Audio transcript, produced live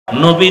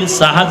নবীর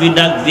সাহাবী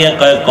ডাক দিয়া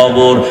কয়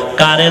কবর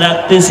কারে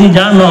রাখতেছি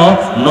জানো?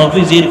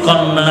 নবীজির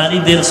কন্যা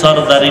নারীদের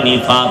সরদারিনী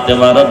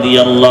ফাতেমা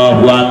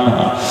রাদিয়াল্লাহু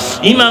আনহা।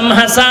 ইমাম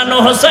হাসান ও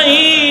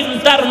হুসাইন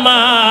তার মা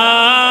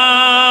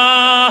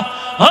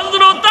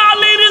হযরত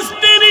আলীর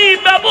স্ত্রী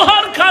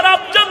ব্যবহার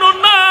খারাপ যেন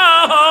না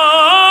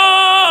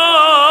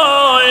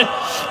হয়।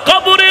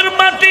 কবরের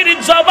মাটির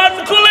জবান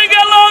খুলে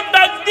গেল,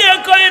 ডাক দিয়ে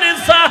কয় রে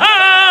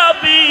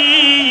সাহাবী,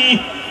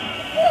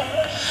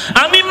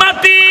 আমি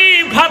মাটি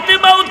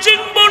ফাতেমাও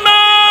চিনব না,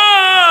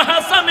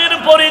 হাসানের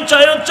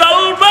পরিচয়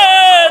চলবে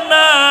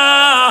না।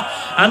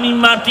 আমি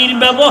মাটির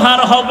ব্যবহার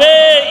হবে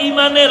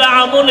ইমানের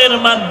আমলের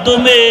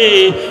মাধ্যমে।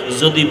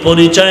 যদি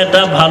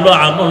পরিচয়টা ভালো,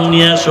 আমল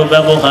নিয়ে আসো,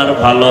 ব্যবহার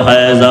ভালো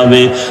হয়ে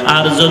যাবে।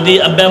 আর যদি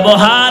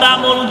ব্যবহার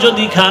আমল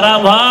যদি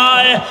খারাপ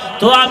হয়,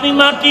 তো আমি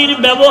মাটির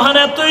ব্যবহার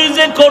এতই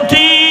যে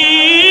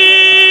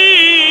কঠিন,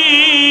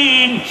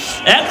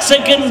 এক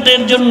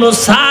সেকেন্ডের জন্য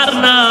সার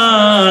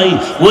নাই।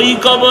 ওই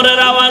কবরের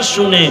আওয়াজ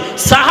শুনে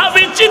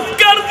সাহাবী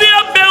চিৎকার দিয়ে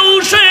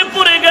বেহুশ হয়ে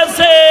পড়ে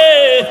গেছে।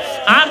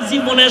 আর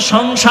জীবনে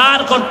সংসার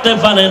করতে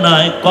পারে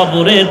নাই,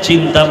 কবরের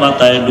চিন্তা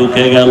মাথায়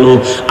ঢুকে গেল।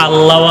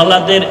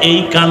 আল্লাহওয়ালাদের এই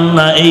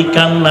কান্না, এই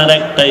কান্নার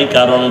একটাই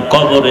কারণ,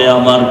 কবরে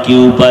আমার কি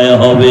উপায়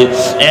হবে।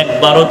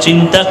 একবারও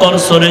চিন্তা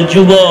করছো রে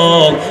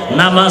যুবক,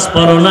 নামাজ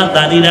পড়ো না,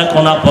 দাড়ি রাখো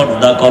না,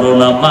 পর্দা করো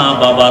না, মা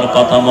বাবার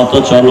কথা মতো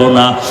চলো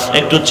না,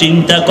 একটু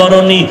চিন্তা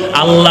করনি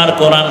আল্লাহর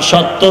কোরআন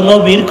সত্য,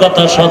 নবীর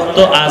কথা সত্য,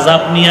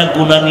 আযাব নিয়া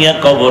গুনাহ নিয়া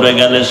কবরে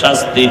গেলে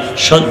শাস্তি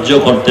সহ্য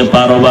করতে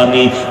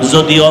পারবানি?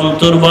 যদি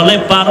অন্তর বলে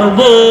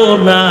পারবো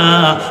না,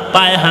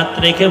 পায়ে হাত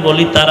রেখে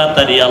বলি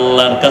তাড়াতাড়ি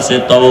আল্লাহর কাছে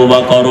তওবা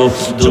করো।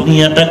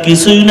 দুনিয়াটা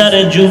কিছুই না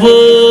রে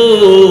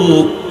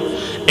যুবক।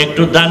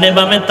 একটু ডানে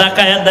বামে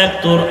তাকায়া দেখ,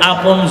 তোর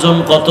আপনজন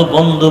কত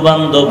বন্ধু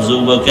বান্ধব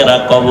যুবকেরা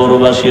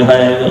কবরবাসী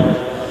হয়ে গেল।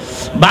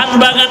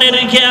 বাঁশবাগানে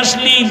রেখে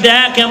আসলি,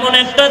 দেখ এমন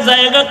একটা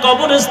জায়গা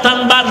কবরস্থান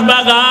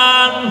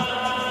বাঁশবাগান,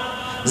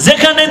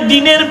 যেখানে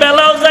দিনের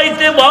বেলাও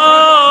যাইতে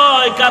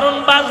ভয়, কারণ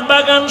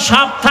বাঁশবাগান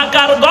সাপ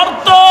থাকার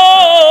গর্ত।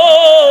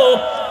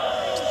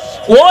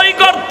 ওই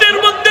গর্তের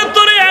মধ্যে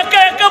তোরে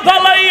একা একা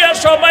ফালাইয়া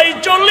সবাই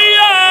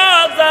চলিয়া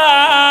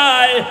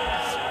যায়,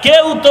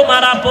 কেউ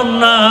তোমার আপন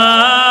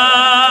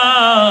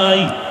নাই।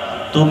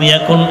 তুমি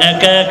এখন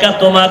একা একা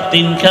তোমার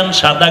তিনখান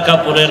সাদা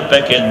কাপড়ের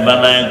প্যাকেট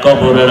বানায়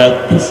কবরে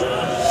রাখতেছ।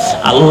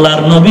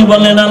 আল্লাহর নবী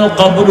বলেন, আল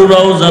কবরু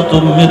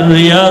রাউযাতুম মির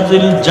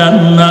রিয়াজিল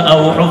জান্নাহ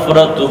আও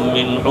হুফরাতুম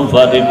মিন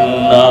হুফারিন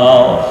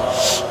নার।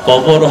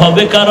 কবর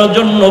হবে কারো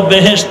জন্য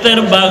বেহেশতের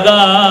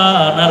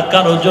বাগান, আর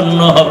কারো জন্য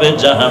হবে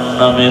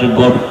জাহান্নামের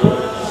গর্ত।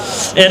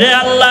 এরে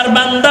আল্লাহর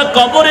বান্দা,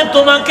 কবরে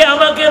তোমাকে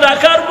আমাকে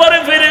রাখার পরে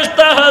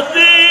ফেরেশতা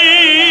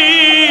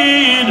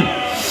হাজির।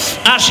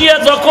 আসিয়া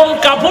যখন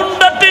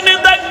কাফনটা টেনে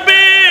দেখবে,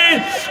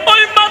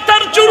 ওই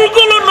মাথার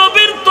চুলগুলো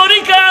নবীর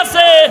তরিকা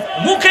আছে,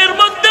 মুখের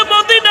মধ্যে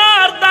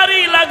মদিনার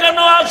দাড়ি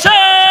লাগানো আছে।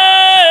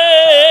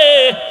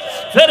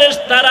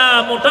 ফেরেশতারা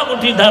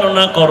মোটামুটি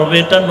ধারণা করবে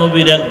এটা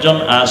নবীর একজন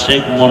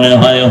আশেক মনে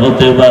হয়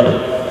হতে পারে।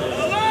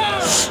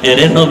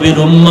 এরে নবীর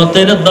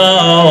উম্মতের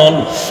দল।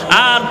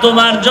 আর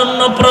তোমার জন্য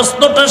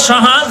প্রশ্নটা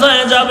সহজ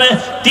হয়ে যাবে।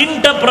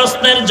 তিনটা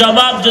প্রশ্নের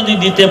জবাব যদি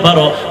দিতে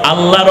পারো,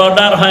 আল্লাহর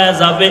অর্ডার হয়ে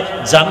যাবে,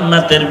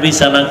 জান্নাতের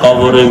বিছানা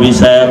কবরে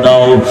বিছায়া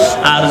দাও।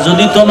 আর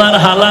যদি তোমার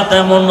হালাত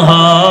এমন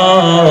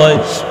হয়,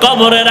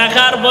 কবরে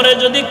রাখার পরে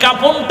যদি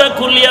কাফনটা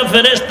খুলিয়া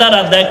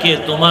ফেরেশতারা দেখে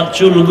তোমার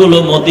চুলগুলো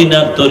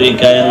মদিনার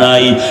তরিকায়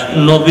নাই,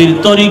 নবীর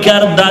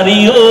তরিকার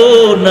দাড়িও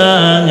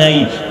নাই,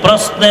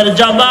 প্রশ্নের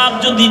জবাব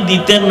যদি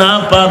দিতে না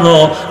পারো,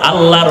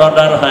 আল্লাহর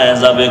অর্ডার হয়ে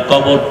যাবে,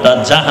 কবরটা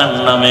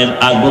জাহান্নামের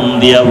আগুন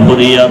দিয়া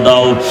ভরিয়া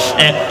দাও।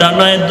 একটা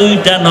নয়,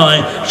 দুইটা নয়,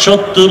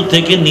 70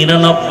 থেকে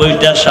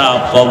 99টা সাপ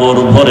কবর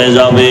ভরে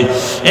যাবে।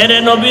 এরে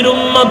নবীর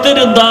উম্মতের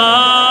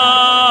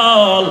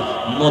দল,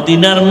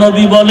 মদিনার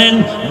নবী বলেন,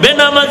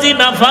 বেনামাজি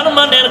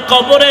নাফরমানের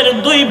কবরের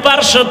দুই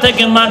পার্শ্ব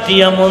থেকে মাটি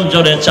এমন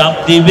জোরে চাপ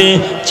দিবে,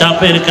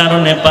 চাপের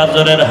কারণে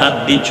পাজরের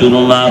হাড্ডি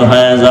চুরমার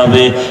হয়ে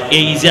যাবে।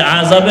 এই যে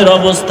আযাবের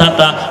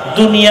অবস্থাটা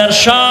দুনিয়ার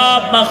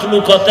সব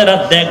মাখলুকাতেরা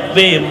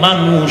দেখবে,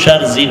 মানুষ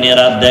আর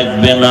জিনেরা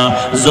দেখবে না।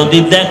 যদি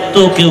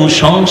দেখতো কেউ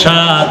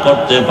সংসার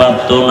করতে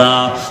পারতো না।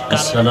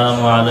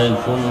 আসসালামু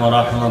আলাইকুম ওয়া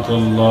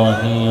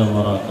রাহমাতুল্লাহি ওয়া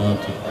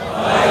বারাকাতুহু।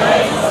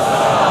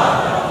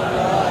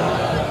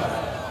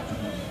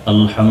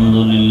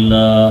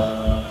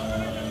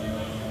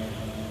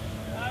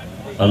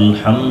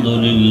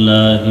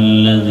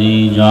 আলহামদুলিল্লাহিল্লাযী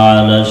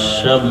জাআলাশ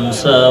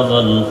শামসা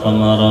ওয়াল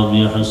কামারা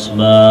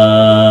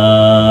বিহুসবান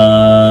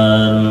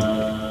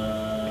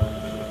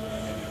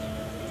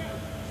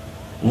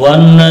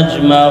ওয়ান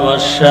নাজমা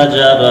ওয়াশ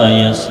শাজারা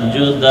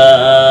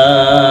ইয়াসজুদান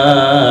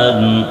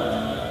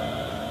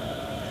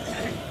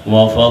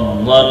ওয়া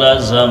ফাদ্দালা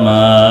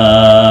জামানান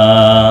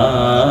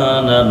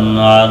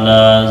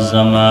আলা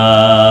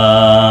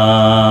জামান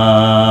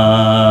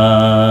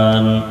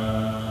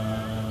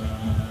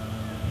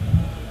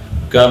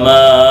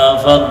কামা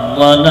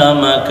ফাদ্দালা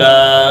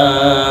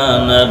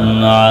মাকানান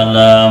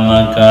আলা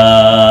মাকান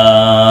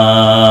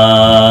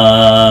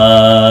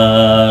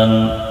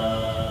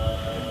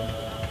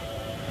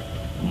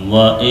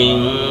ওয়া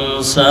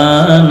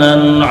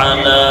ইনসানান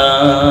আলা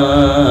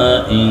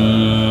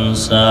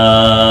إنسان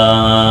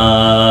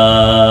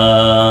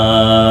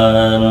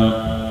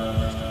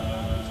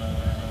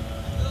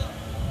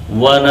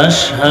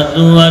ونشهد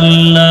أن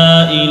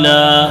لا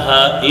إله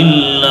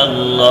إلا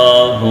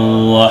الله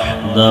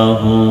وحده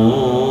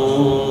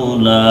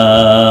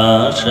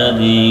لا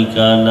شريك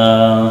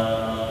له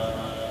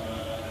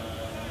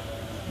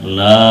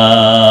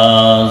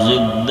لا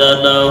ضد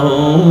له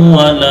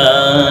ولا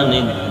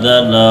ند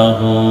له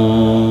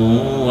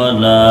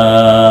ولا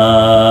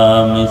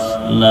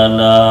مثل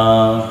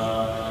له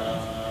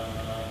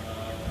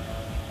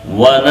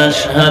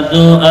ونشهد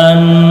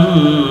أن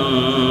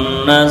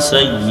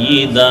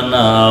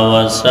سيدنا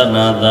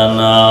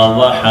وسندنا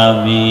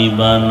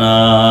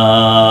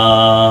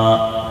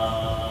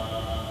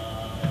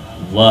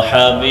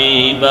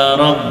وحبيب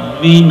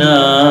ربنا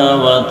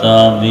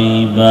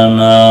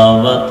وطبيبنا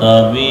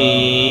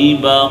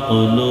وطبيب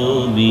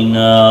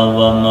قلوبنا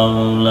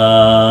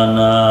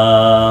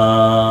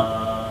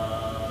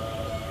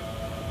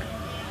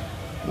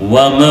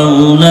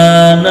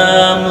ومولانا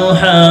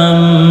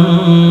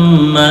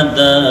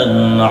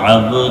محمدا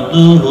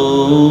عبده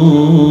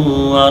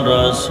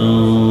ورسوله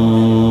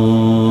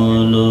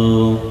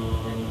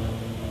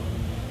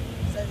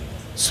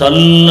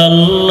صلى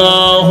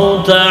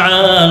الله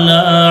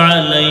تعالى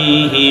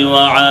عليه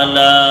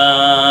وعلى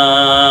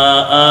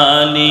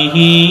آله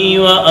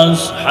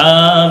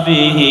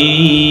وأصحابه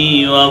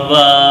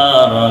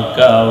وبارك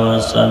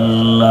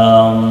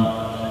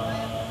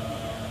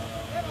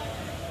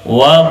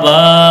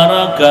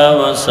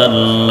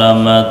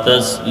وسلم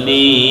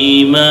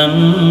تسليما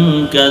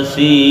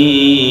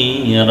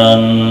كثيرا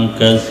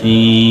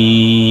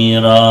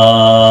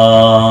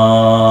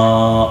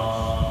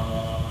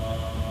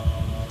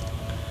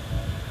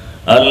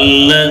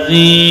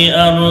الذي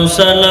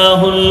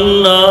أرسله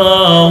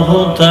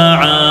الله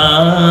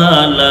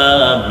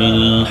تعالى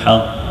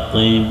بالحق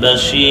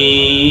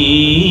بشيرا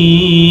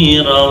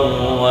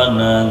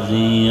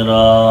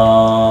ونذيرا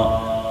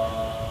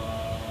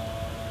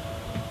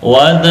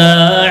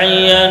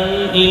وداعيا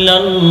إلى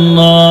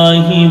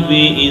الله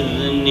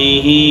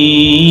بإذنه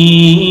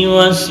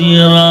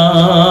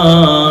وسراجا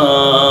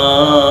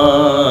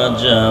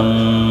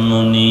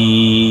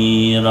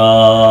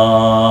منيرا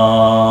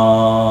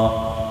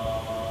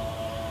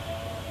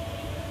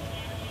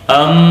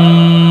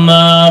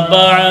أما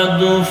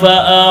بعد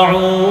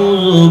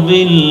فأعوذ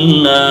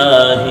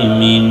بالله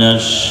من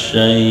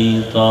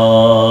الشيطان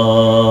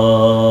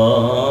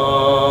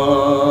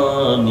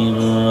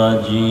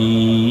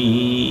الرجيم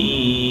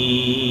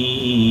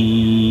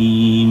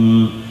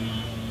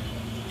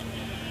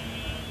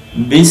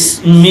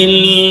بسم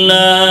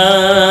الله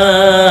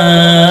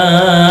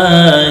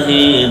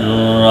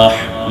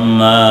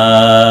الرحمن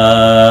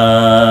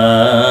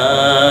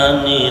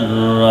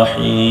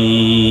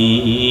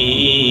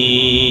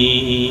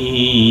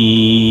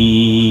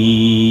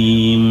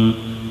الرحيم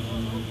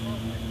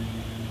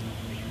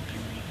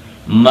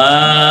ما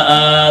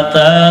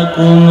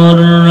آتاكم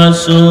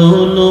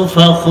الرسول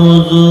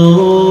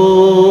فخذوه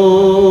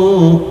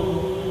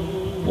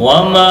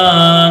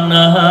وما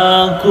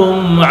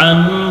نهاكم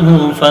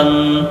عنه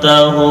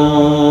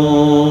فانتهوا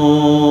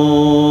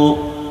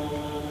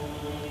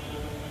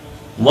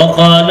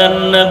وقال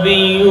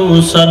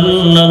النبي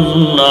صلى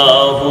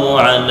الله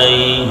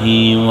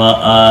عليه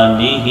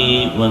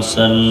وآله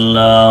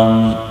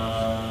وسلم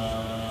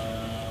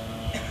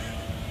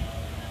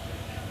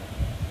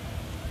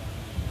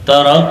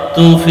تركت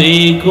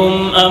فيكم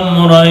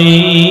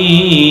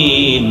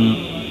أمرين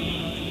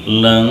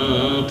لن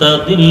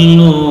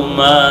تضلوا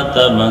ما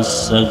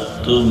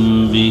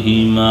تمسكتم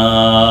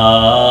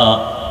بهما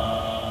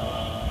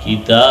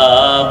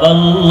كتاب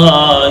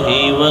الله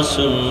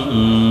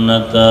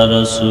وسنة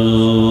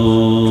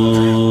رسوله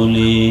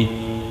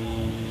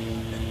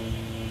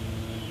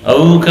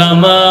أو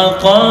كما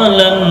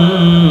قال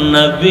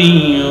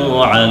النبي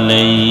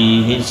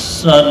عليه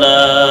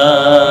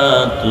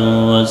الصلاة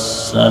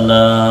والسلام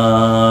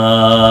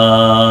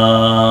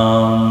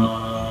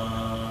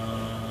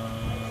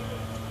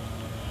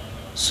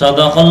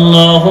صدق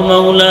الله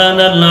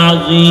مولانا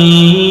العظيم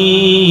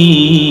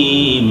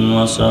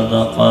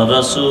وصدق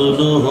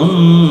رسوله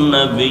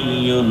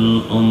النبي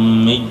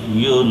الأمي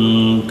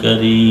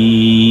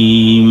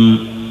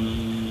الكريم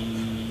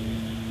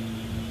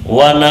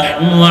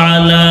ونحن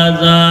على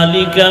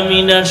ذلك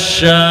من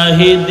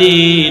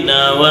الشاهدين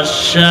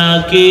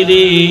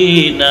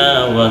والشاكرين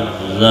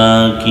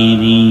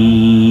والذاكرين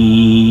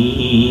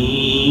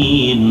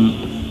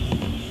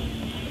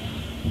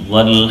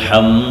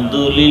والحمد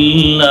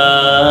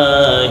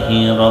لله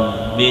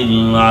رب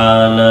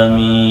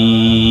العالمين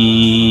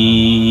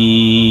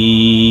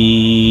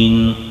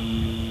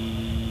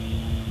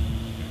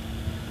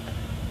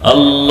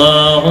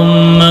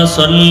اللهم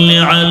صل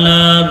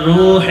على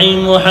روح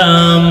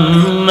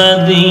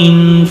محمد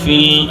في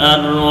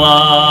الأرواح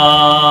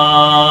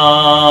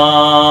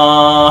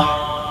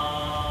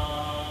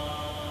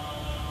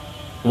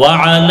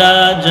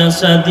وعلى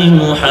جسد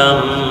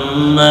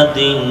محمد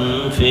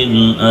في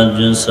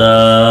الأجساد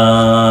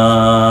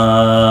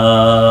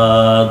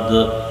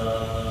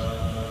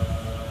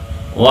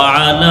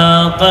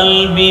وعلى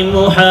قلب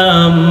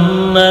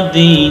محمد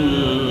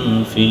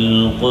في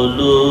القلوب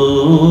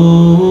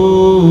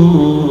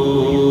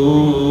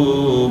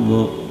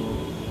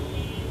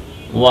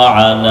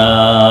وعلى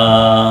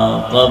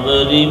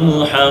قبر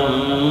محمد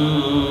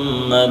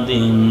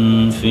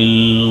في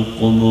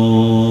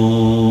القبور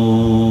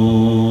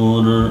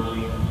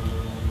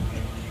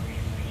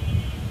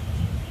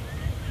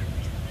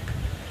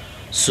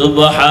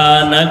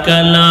سبحانك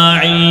لا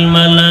علم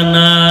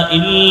لنا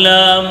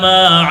إلا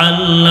ما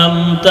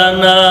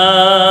علمتنا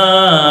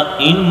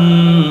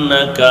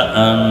إنك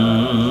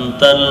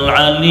أنت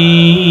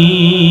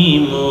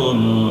العليم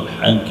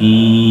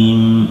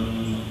الحكيم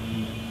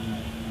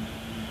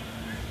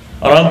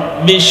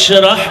رب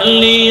اشرح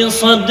لي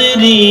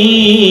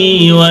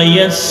صدري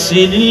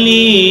ويسر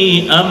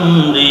لي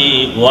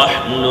أمري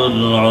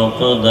واحلل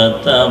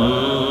عقدة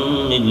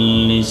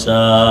من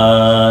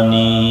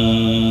لساني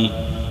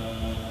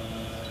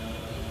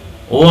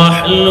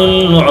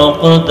واحلل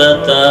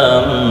عقدة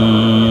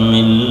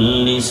من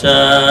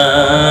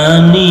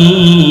لساني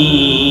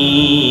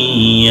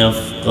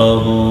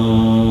يفقه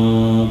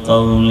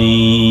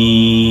قولي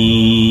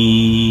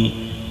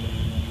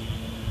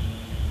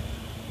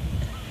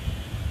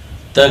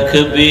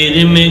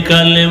تکبیر میں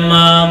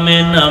کلمہ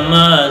میں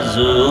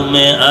نمازوں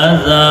میں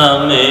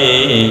اذان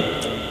میں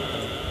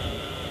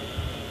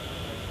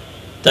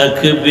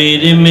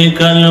تکبیر میں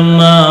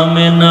کلمہ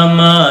میں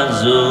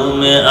نمازوں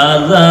میں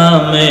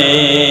اذان میں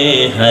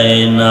ہے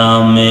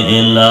نام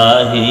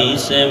الہی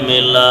سے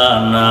ملا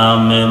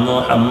نام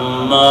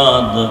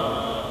محمد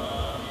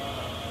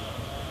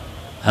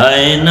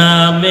ہے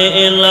نام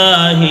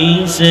الہی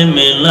سے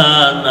ملا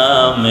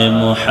نام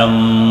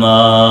محمد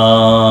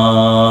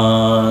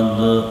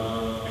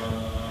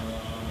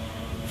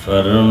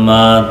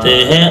فرماتے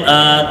ہیں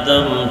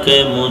آدم کے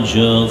مجھ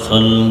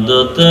خلد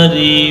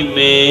تری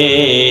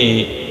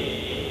میں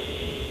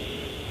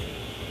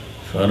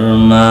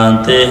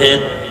فرماتے ہیں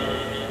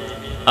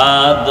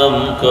آدم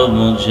کو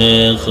مجھے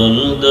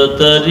خلد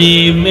تری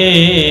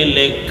میں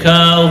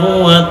لکھا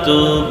ہوا تو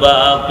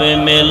باپ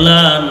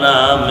ملا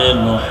نام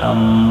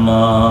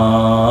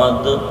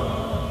محمد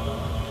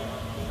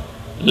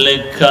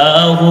لکھا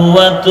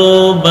ہوا تو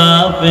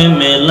باپ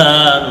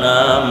ملا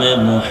نام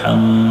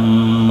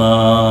محمد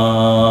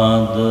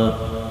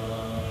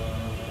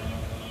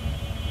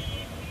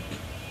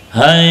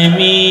ہے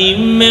میم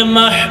میں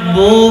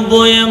محبوب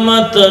یہ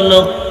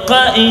مطلق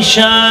کا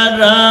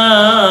اشارہ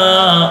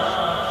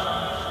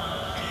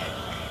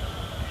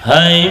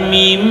ہے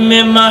میم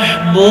میں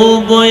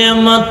محبوب یہ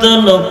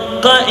مطلق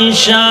کا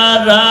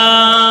اشارہ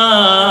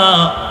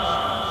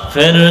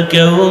پھر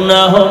کیوں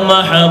نہ ہو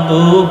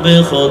محبوب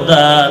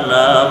خدا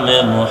نام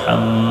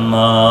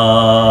محمد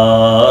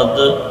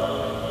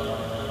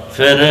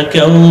پھر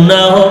کیوں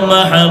نہ ہو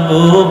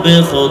محبوب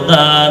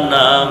خدا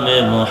نام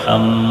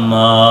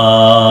محمد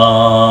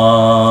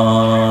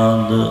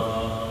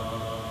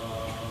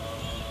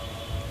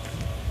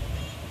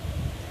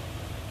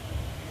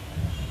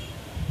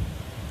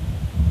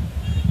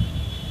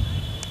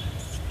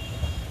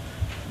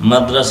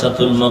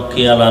মাদ্রাসাতুল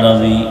মক্কি আল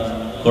আরাবি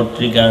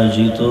কর্তৃক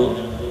আয়োজিত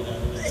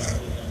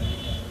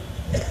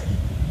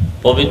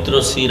পবিত্র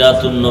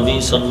সিরাতুন নবী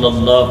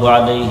সাল্লাল্লাহু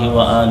আলাইহি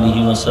ওয়া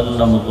আলিহি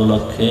ওয়াসাল্লাম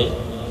উপলক্ষে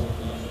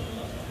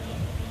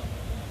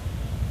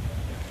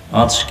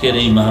আজকের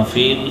এই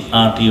মাহফিল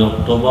 8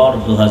 অক্টোবর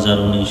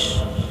 2019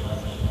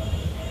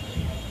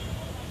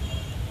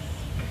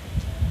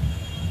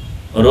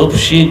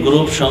 রূপসী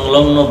গ্রুপ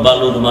সংলগ্ন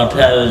বালুর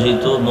মাঠে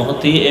আয়োজিত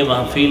মহতি এই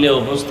মাহফিলে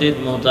উপস্থিত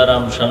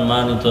মুহতারাম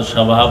সম্মানিত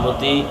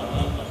সভাপতি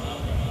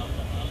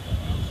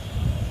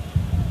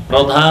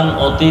প্রধান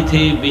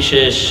অতিথি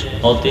বিশেষ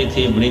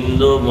অতিথি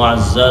বৃন্দ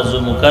মুআজ্জাজ ও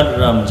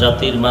মুকাররম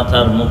জাতির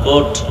মাথার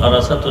মুকুট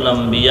আরাসাতুল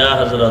আম্বিয়া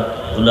হযরত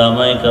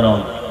উলামায়ে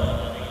কেরাম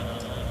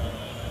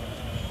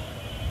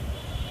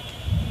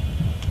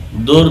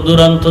দূর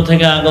দূরান্ত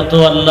থেকে আগত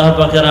আল্লাহ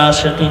পাকের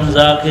আশিকিন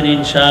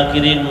জাকিরিন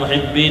শাকিরিন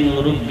মুহিব্বিন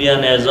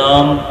মুরব্বিয়ান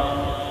এজাম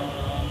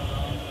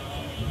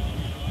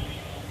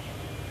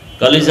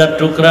কলিজার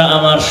টুকরা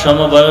আমার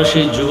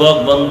সমবয়সী যুবক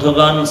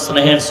বন্ধুগণ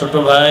স্নেহের ছোট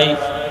ভাই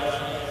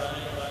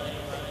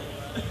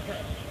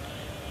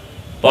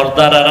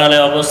পর্দার আড়ালে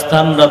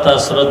অবস্থানরত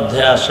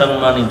শ্রদ্ধেয়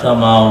সম্মানিত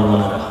মা ও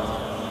বোনেরা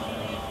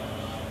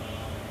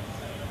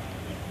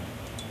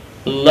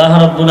আল্লাহ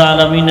রাব্বুল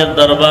আলামিনের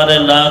দরবারে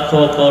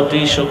লাখো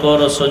কোটি শুকর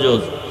ও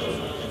সুজুদ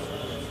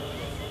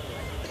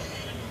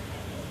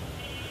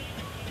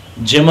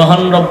যে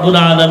মহান রব্বুল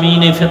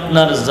আলামিন এই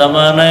ফিতনার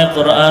জামানায়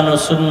কোরআন ও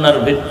সুন্নাহর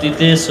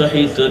ভিত্তিতে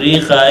সহিহ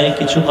তরিকায়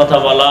কিছু কথা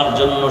বলার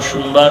জন্য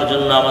শুনবার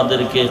জন্য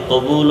আমাদেরকে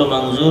কবুল ও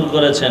মঞ্জুর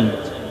করেছেন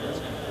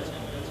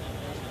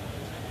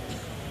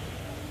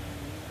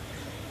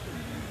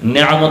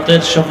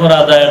নিয়ামতের শুকর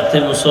আদায়ার্থে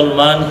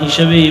মুসলমান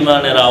হিসেবে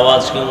ঈমানের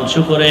আওয়াজকে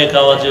উঁচু করে এক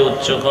আওয়াজে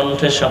উচ্চ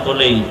কণ্ঠে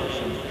সকলেই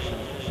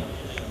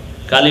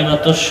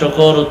কালিমাতুশ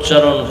শুকর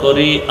উচ্চারণ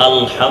করি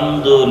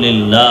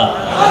আলহামদুলিল্লাহ।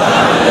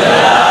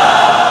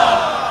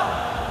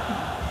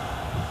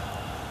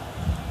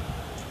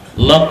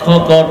 লক্ষ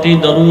কোটি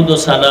দরুদ ও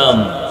সালাম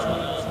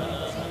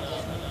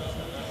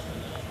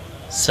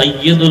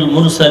সৈয়দুল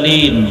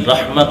মুরসালিন,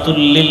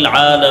 রাহমাতুল লিল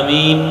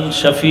আলামিন,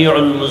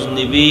 শফিউল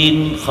মুজনিবিন,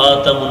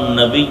 খাতামুন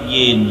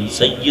নবিয়্যিন,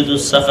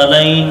 সৈয়দুস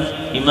সাকালাইন,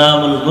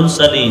 ইমামুল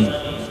মুরসালিন,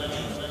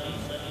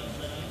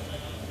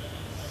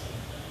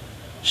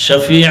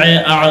 শফিউ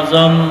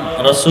আযম,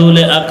 রাসূল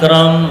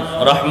আকরাম,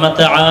 রহমত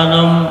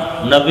আলম,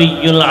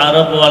 নবিয়ুল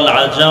আরব ওয়াল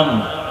আজম,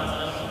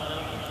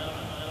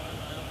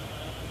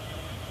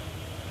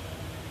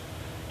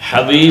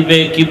 হাবিবে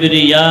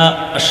কিবরিয়া,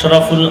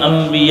 আশরাফুল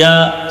আম্বিয়া,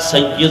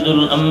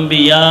 সৈয়দুল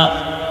আম্বিয়া,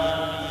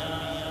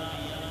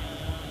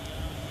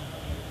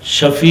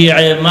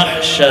 শফিয়ে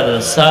মাহশর,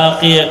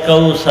 সাকিয়ে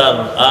কৌসর,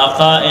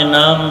 আকায়ে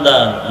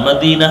নামদার,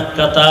 মদিনা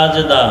কা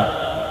তাজদার,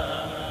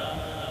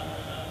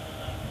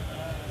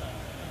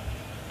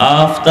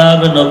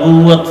 आफ़ताब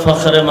नबूवत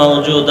फ़ख्र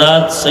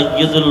मौजूदात,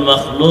 सय्यदुल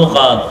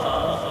मखलूक़ात,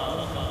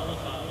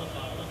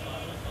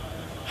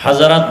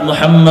 हज़रत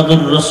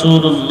मुहम्मदुर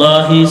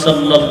रसूलुल्लाह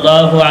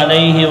सल्लल्लाहु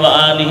अलैहि व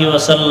आलिहि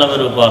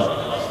वसल्लमेर ऊपर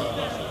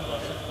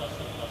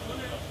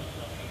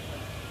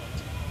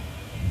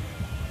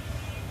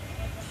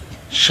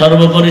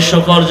সর্বোপরি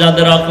শকর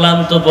যাদের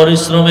অক্লান্ত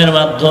পরিশ্রমের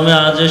মাধ্যমে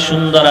আজ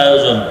সুন্দর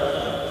আয়োজন,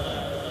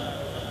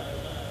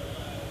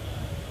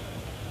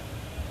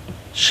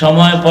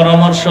 সময়,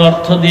 পরামর্শ,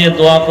 অর্থ দিয়ে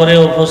দোয়া করে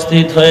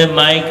উপস্থিত হয়ে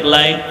মাইক,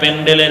 লাইট,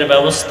 প্যান্ডেলের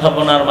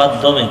ব্যবস্থাপনার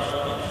মাধ্যমে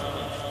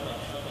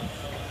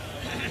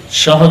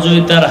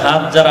সহযোগিতার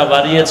হাত যারা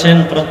বাড়িয়েছেন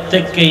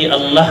প্রত্যেককেই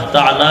আল্লাহ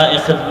তাআলা এই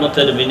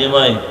খিদমতের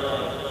বিনিময়ে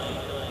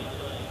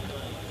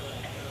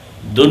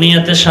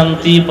দুনিয়াতে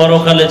শান্তি,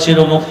 পরকালে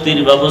চিরমুক্তির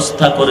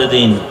ব্যবস্থা করে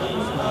দিন।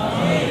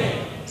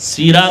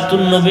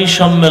 সিরাতুন নবী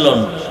সম্মেলন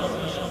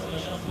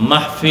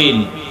মাহফিল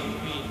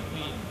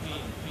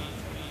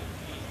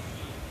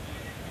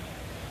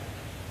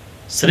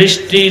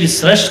সৃষ্টির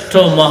শ্রেষ্ঠ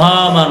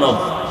মহামানব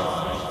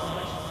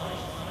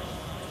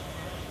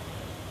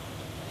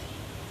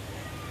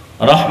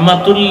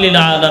রহমাতুল লিল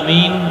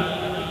আলামিন,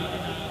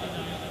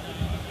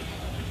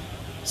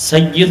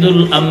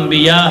 সৈয়দুল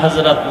আম্বিয়া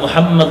হযরত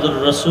মুহাম্মদুর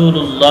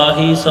রাসূলুল্লাহ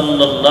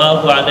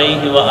সাল্লাল্লাহু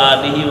আলাইহি ওয়া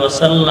আলিহি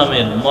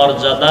ওয়াসাল্লামের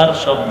মর্যাদার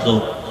শব্দ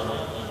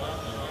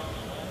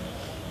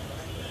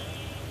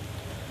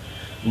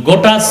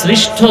গোটা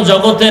সৃষ্ট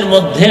জগতের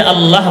মধ্যে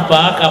আল্লাহ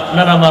পাক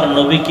আপনার আমার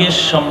নবীকে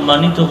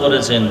সম্মানিত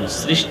করেছেন,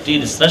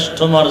 সৃষ্টির শ্রেষ্ঠ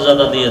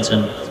মর্যাদা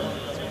দিয়েছেন।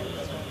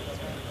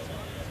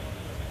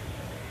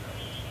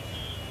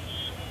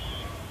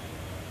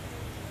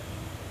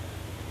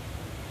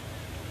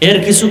 এর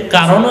কিছু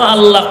কারণও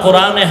আল্লাহ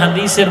কোরআনে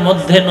হাদিসের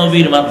মধ্যে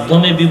নবীর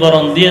মাধ্যমে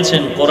বিবরণ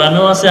দিয়েছেন।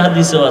 কোরআনেও আছে,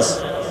 হাদিসেও আছে।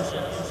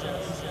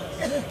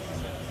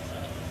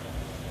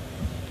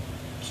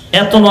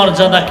 এত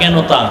মর্যাদা কেন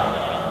তা?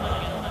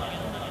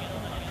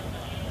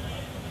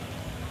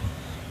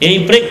 এই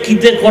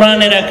প্রেক্ষিতে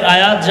কোরআনের এক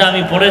আয়াত যা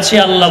আমি পড়েছি,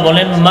 আল্লাহ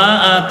বলেন, মা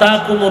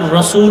আতাকুমুর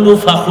রাসূলু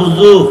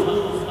ফাখুযুহু,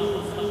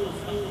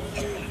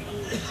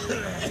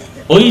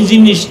 ওই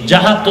জিনিস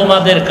যাহা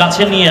তোমাদের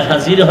কাছে নিয়ে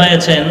হাজির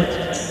হয়েছেন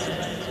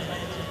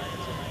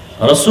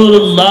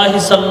রাসূলুল্লাহ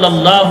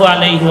সাল্লাল্লাহু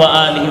আলাইহি ওয়া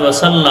আলিহি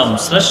ওয়াসাল্লাম,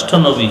 শ্রেষ্ঠ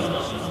নবী,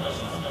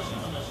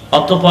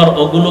 অতঃপর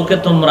ওগুলোকে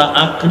তোমরা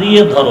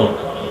আঁকড়িয়ে ধরো।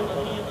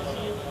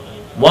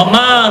 ওয়া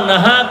মা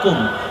নাহাকুম,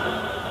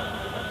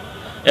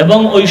 এবং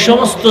ওই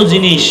সমস্ত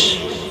জিনিস,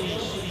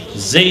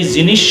 যেই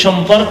জিনিস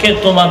সম্পর্কে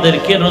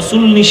তোমাদেরকে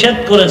রাসূল নিষেধ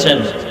করেছেন,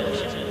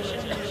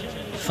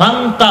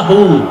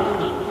 ফান্তাহু,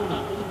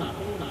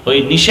 ওই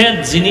নিষেধ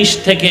জিনিস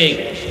থেকে,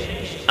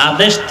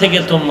 আদেশ থেকে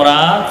তোমরা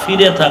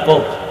ফিরে থাকো।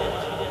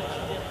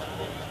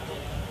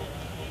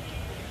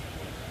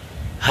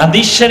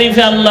 হাদিস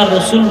শরীফে আল্লাহ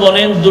রাসূল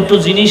বলেন, দুটো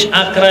জিনিস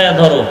আঁকড়ায়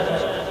ধরো।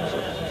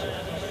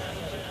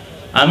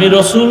 আমি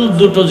রাসূল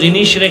দুটো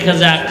জিনিস রেখে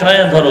যে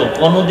আঁকড়ায় ধরো,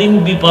 কোনোদিন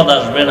বিপদ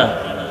আসবে না,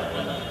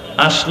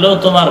 আসলেও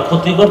তোমার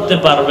ক্ষতি করতে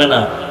পারবে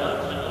না।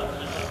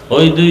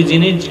 ওই দুই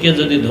জিনিসকে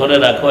যদি ধরে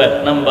রাখো, এক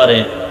নম্বরে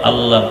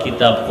আল্লাহর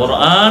কিতাব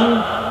কোরআন,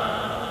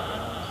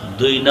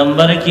 দুই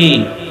নম্বরে কি?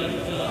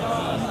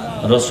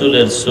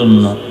 রাসূলের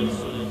সুন্নাত।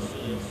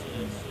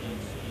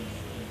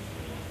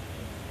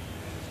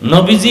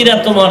 নবীজির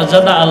এত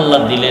মর্যাদা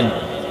আল্লাহ দিলেন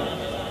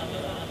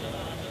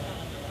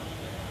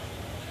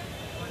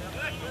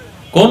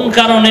কোন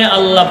কারণে?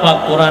 আল্লাহ পাক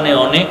কোরআনে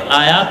অনেক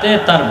আয়াতে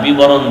তার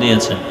বিবরণ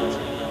দিয়েছেন।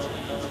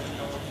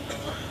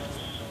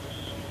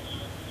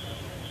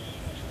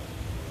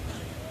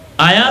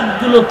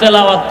 আয়াতগুলো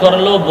তেলাওয়াত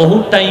করলেও বহু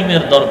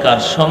টাইমের দরকার,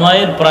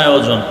 সময়ের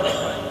প্রয়োজন।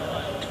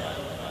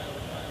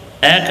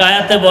 এক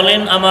আয়াতে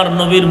বলেন আমার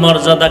নবীর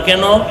মর্যাদা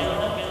কেন,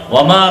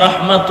 ওয়ামা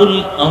রাহমাতুল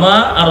ওয়ামা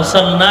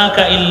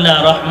আরসালনাকা ইল্লা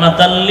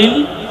রাহমাতাল লিল,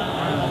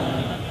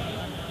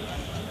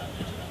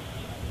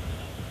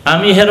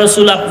 আমি হে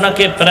রাসূল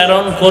আপনাকে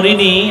প্রেরণ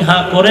করিনি,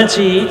 হ্যাঁ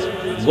করেছি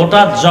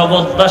গোটা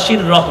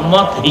জগৎবাসীর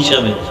রহমত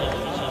হিসেবে।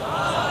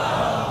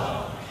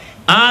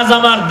 আজ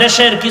আমার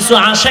দেশের কিছু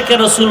আশেকে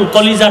রাসূল,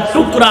 কলিজার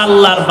টুকরা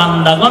আল্লাহর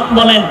বান্দাগণ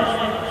বলেন,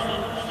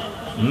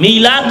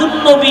 মিলাদুন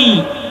নবী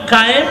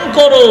কায়েম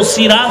করো,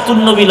 সিরাতুন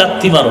নবী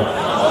লাত্তি মারো।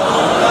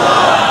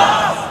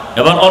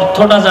 এবার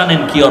অর্থটা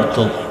জানেন কি অর্থ?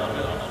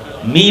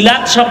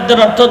 মিলাদ শব্দের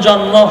অর্থ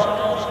জন্ম,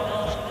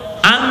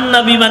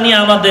 আন-নবী মানে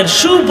আমাদের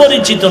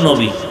সুপরিচিত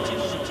নবী।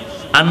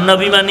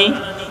 আন-নবী মানে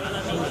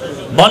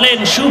বলেন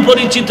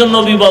সুপরিচিত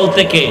নবী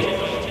বলতে কে?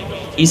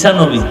 ঈসা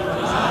নবী।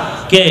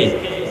 কে?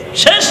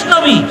 শেষ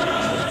নবী।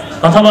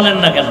 কথা বলেন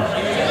না কেন?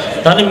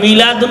 তাহলে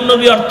মিলাদুন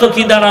নবী অর্থ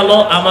কি দাঁড়ালো?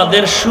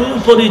 আমাদের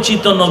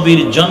সুপরিচিত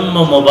নবীর জন্ম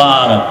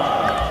মোবারক।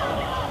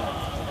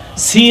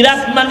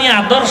 সিরাত মানে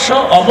আদর্শ,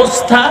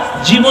 অবস্থা,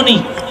 জীবনী।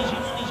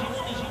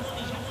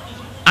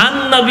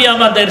 আন-নবী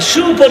আমাদের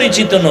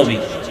সুপরিচিত নবী।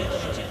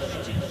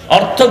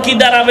 অর্থ কি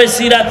দাঁড়াবে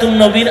সিরাতুন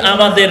নবীর?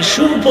 আমাদের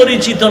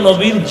সুপরিচিত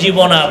নবীর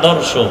জীবন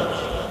আদর্শ।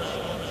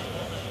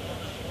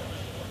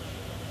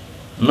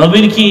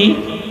 নবীর কি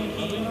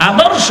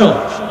আদর্শ?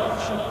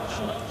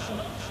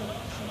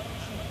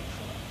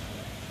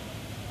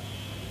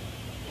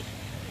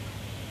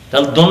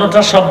 তাহলে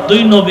দোনোটা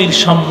শব্দই নবীর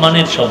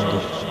সম্মানের শব্দ।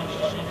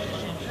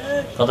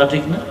 কথা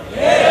ঠিক না?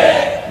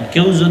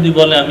 কেউ যদি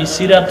বলে আমি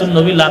সিরাতুন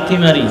নবী লাথি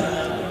মারি,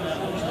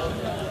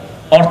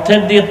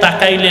 অর্থের দিয়ে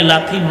তাকাইলে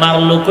লাথি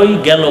মারলো কই,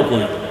 গেল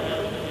কই,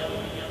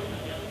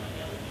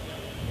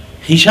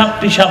 হিসাব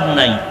টিসাব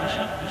নাই।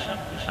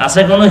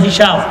 আছে কোনো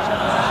হিসাব?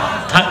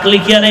 থাকলে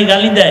কি আর এই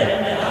গালি দেয়?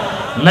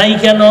 নাই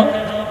কেন?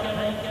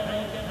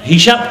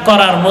 হিসাব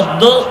করার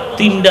মধ্যে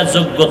তিনটা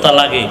যোগ্যতা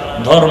লাগে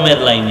ধর্মের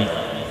লাইনে।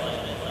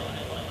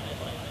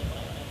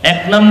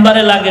 এক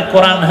নম্বরে লাগে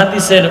কোরআন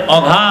হাদিসের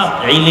অগাধ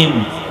ইলম।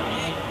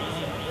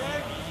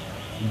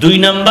 দুই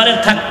নম্বরে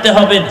থাকতে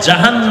হবে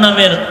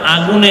জাহান্নামের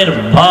আগুনের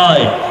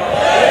ভয়।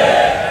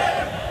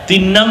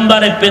 তিন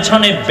নম্বরে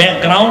পেছনে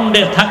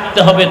ব্যাকগ্রাউন্ডে থাকতে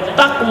হবে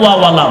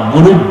তাকওয়াওয়ালা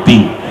মুরব্বি।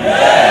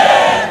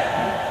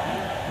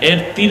 এর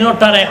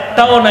তিনটার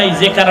একটাও নাই,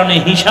 যে কারণে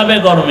হিসাবে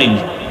গরমিল।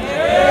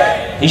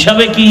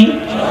 হিসাবে কি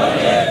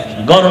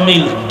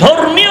গরমিল?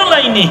 ধর্মীয়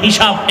লাইনে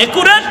হিসাব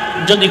একুরেট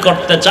যদি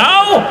করতে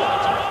চাও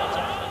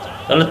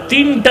তাহলে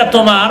তিনটা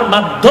তোমার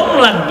মাধ্যম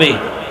লাগবে: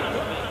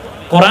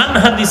 কোরআন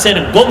হাদিসের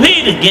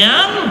গভীর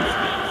জ্ঞান,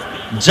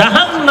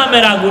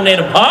 জাহান্নামের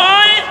আগুনের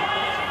ভয়,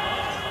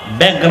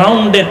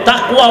 ব্যাকগ্রাউন্ডে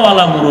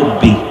তাকওয়াওয়ালা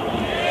মুরব্বি।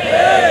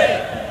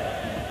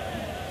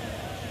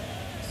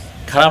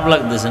 খারাপ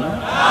লাগতেছে না?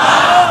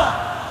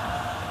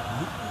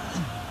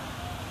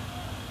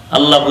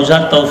 আল্লাহ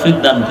বুঝার তৌফিক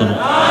দান করুন।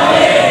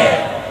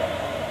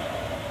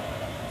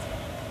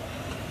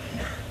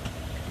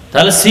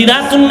 তাহলে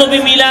সিরাতুন নবী,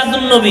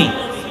 মিলাদুন নবী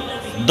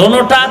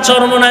দোনোটা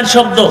চরমনায়ের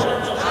শব্দ।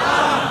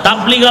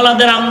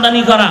 তাবলীগালাদের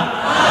আমদানি করা,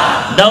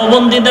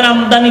 দেওবন্দীদের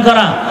আমদানি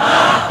করা,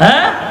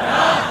 হ্যাঁ,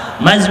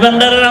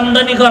 মাইজবান্ডারের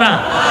আমদানি করা,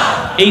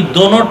 এই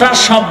দোনোটা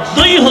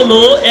শব্দই হলো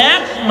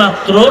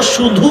একমাত্র,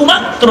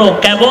 শুধুমাত্র,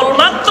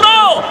 কেবলমাত্র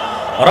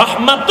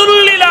রহমাতুল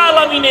লিল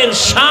আলামিনের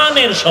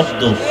শানের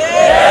শব্দ।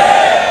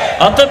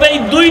 অতএব এই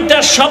দুইটা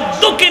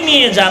শব্দকে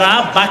নিয়ে যারা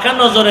বাঁকা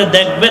নজরে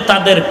দেখবে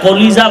তাদের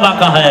কলিজা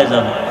বাঁকা হয়ে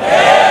যাবে।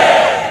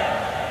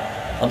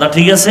 কথা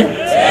ঠিক আছে?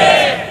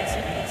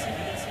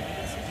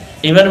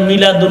 এবার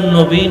মিলাদুন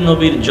নবী,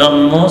 নবীর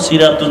জন্ম,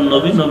 সিরাতুন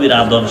নবী, নবীর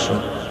আদর্শ।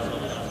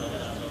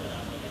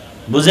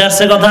 বুঝে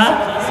আসছে কথা?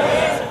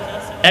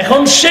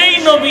 এখন সেই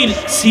নবীর,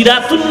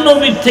 সিরাতুন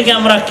নবীর থেকে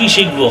আমরা কি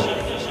শিখবো?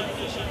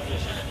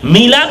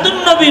 মিলাদুন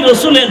নবী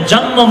রসুলের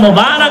জন্ম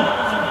মোবারক,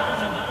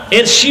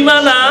 এর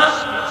সীমানা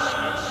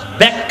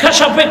ব্যাখ্যা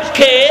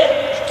সাপেক্ষে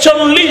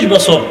 40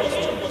 বছর,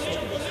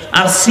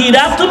 আর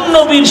সিরাতুন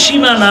নবীর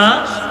সীমানা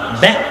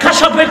ব্যাখ্যা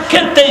সাপেক্ষে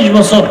 23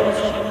 বছর।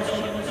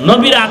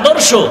 নবীর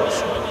আদর্শ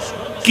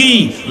কি?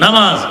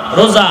 নামাজ,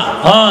 রোজা,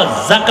 হজ,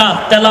 যাকাত,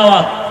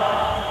 তেলাওয়াত,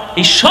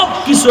 এই সব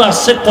কিছু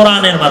আসছে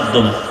কোরআনের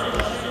মাধ্যমে।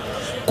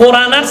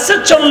 কোরআন আসছে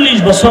 40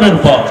 বছরের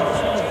পর,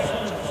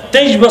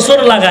 23 বছর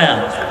লাগায়া।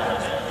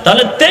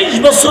 তাহলে 23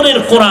 বছরের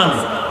কোরআন,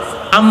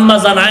 আম্মা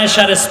জান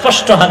আয়েশার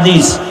স্পষ্ট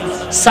হাদিস,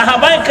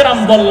 সাহাবায়ে কেরাম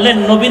বললেন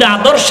নবীর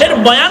আদর্শের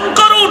বয়ান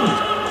করুন।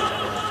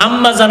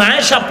 আম্মা জান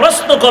আয়েশা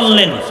প্রশ্ন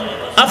করলেন,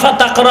 আফা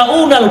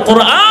তাকরাউনাল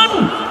কোরআন,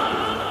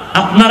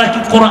 আপনারা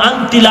কি কোরআন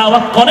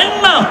তিলাওয়াত করেন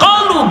না?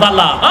 ক্বালু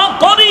বালা, হ্যাঁ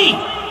করি।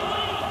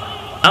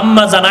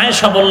 আম্মা জান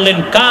আয়েশা বললেন,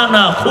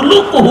 কানা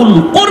খুলুকুহুল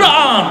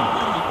কোরআন,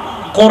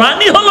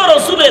 কোরআনই হলো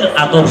রাসূলের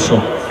আদর্শ।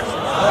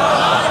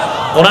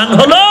 কোরআন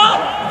হলো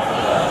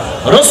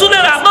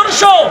রাসূলের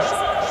আদর্শ।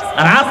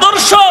 আর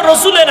আদর্শ,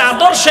 রাসূলের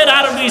আদর্শের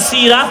আরবি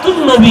সিরাতুন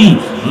নবী,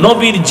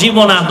 নবীর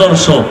জীবন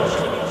আদর্শ।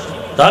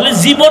 তাহলে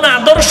জীবন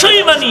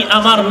আদর্শই মানি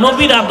আমার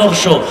নবীর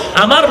আদর্শ,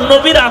 আমার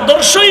নবীর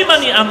আদর্শই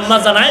মানি। আম্মা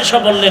জান আয়েশা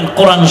বললেন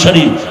কোরআন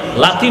শরীফ।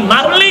 লাথি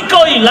মারলি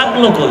কই,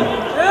 লাগলো কই?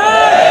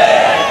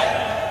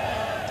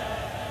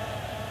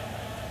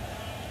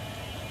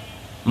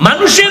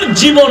 মানুষের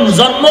জীবন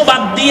জন্ম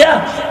বাদ দিয়া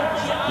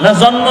না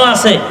জন্ম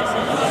আছে?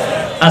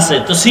 আছে।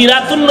 তো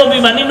সিরাতুন নবী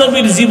মানি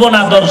নবীর জীবন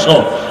আদর্শ।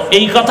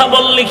 এই কথা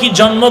বললে কি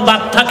জন্ম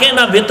বাদ থাকে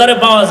না ভেতরে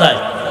পাওয়া যায়?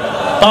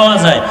 পাওয়া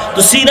যায়। তো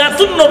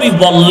সিরাতুন নবী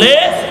বললে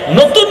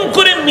নতুন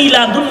করে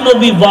মিলাদুন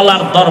নবী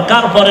বলার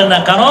দরকার পড়ে না,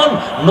 কারণ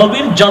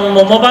নবীর জন্ম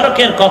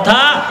মোবারকের কথা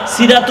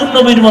সিরাতুন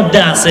নবীর মধ্যে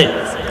আছে।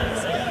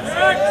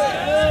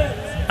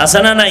 আছে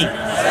না নাই?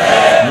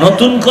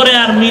 নতুন করে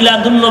আর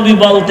মিলাদুন নবী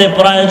বলতে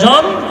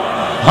প্রয়োজন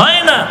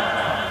হয় না।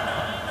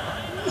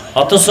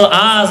 অথচ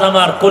আজ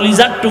আমার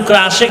কলিজার টুকরা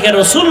আশেকে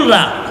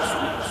রাসূলরা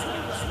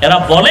এরা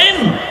বলেন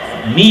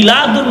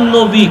মিলাদুন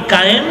নবী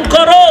কায়েম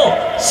করো,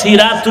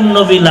 সিরাতুন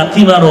নবী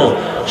লাথি মারো।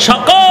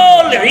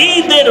 সকল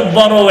ঈদের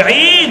বড়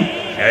ঈদ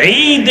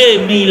ঈদে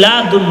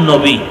মিলাদুন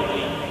নবী।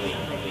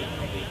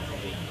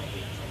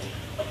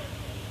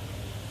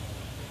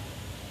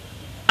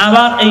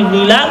 আবার এই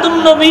মিলাদুন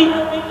নবী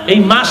এই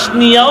মাস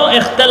নিয়েও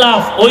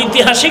ইখতিলাফ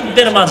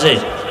ঐতিহাসিকদের মাঝে।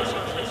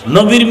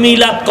 নবীর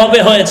মিলাদ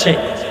কবে হয়েছে,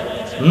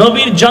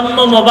 নবীর জন্ম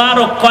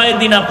মোবারক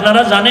কয়দিন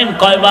আপনারা জানেন?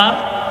 কয়বার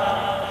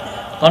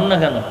কন না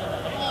কেন?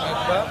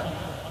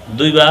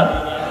 দুইবার?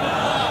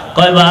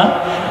 কয়বার?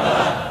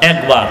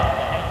 একবার।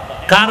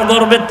 কার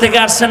গর্ভের থেকে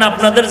আসছেন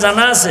আপনাদের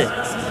জানা আছে?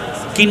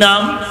 কি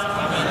নাম?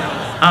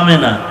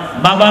 আমেনা।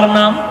 বাবার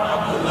নাম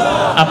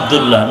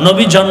আব্দুল্লাহ।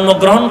 নবী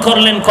জন্মগ্রহণ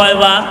করলেন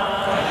কয়বার?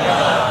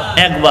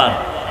 একবার।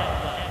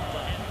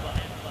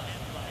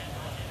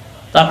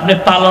 তা আপনি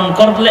পালন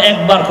করলে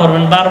একবার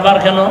করবেন, বারবার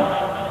কেন?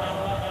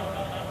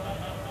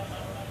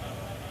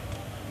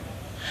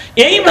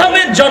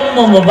 এইভাবে জন্ম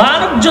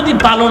মোবারক যদি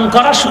পালন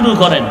করা শুরু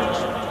করেন,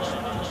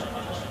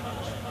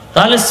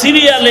 তাহলে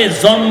সিরিয়ালে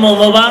জন্ম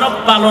মোবারক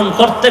পালন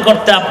করতে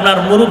করতে আপনার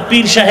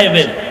মুরব্বীর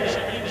সাহেবের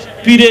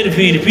পীরের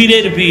পীর,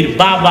 পীরের পীর,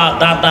 বাবা,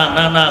 দাদা,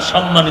 নানা,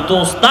 সম্মানিত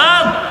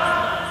ওস্তাদ,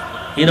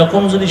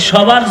 এরকম যদি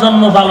সবার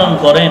জন্ম পালন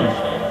করেন,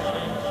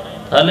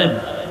 তাহলে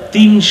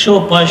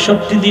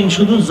 365 দিন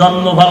শুধু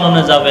জন্ম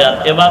পালনে যাবে, আর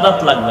ইবাদত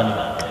লাগবে না।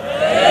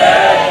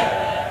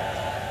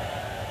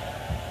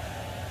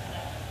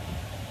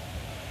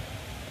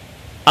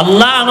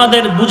 আল্লাহ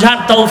আমাদের বুঝার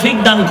তৌফিক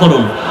দান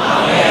করুন।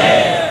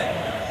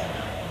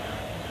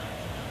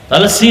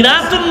 তাহলে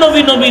সিরাতুন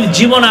নবী, নবীর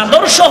জীবন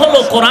আদর্শ হলো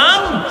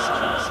কোরআন।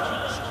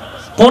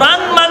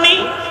 কোরআন মানি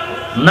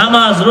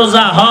নামাজ,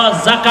 রোজা, হজ,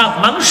 যাকাত,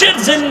 মানুষের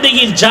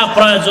জিন্দেগির যা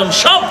প্রয়োজন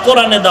সব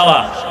কোরআনে দেওয়া।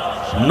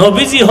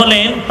 নবীজি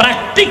হলেন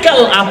প্র্যাকটিক্যাল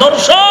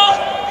আদর্শ,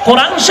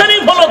 কোরআন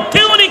শরীফ হলো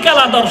থিওরিক্যাল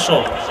আদর্শ।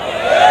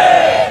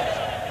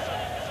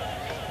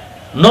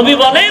 নবী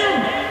বলেন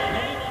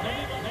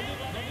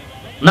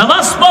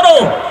নামাজ পড়ো,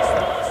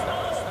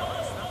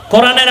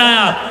 কোরআনের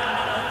আয়াত।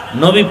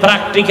 নবী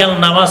প্র্যাকটিক্যাল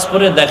নামাজ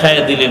পড়ে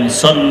দেখায় দিলেন,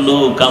 সল্লু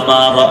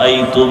কামা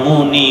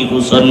রাআইতুমুনি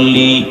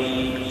উসাল্লি।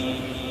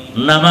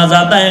 নামাজ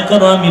আদায়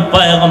করো আমি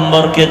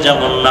পয়গম্বরকে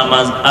যেমন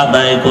নামাজ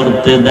আদায়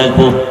করতে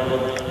দেখো।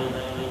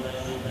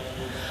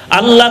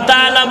 আল্লাহ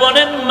তাআলা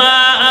বলেন, মা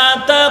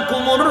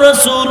আতাকুমুর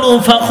রাসূলু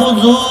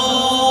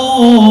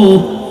ফাখুযুহু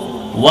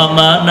ওয়া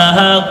মা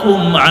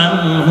নাহাকুম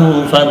আনহু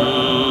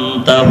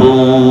ফান্তাহু।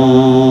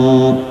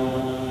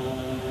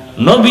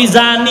 নবী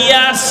যা নিয়ে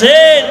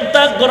আসেন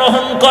তা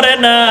গ্রহণ করে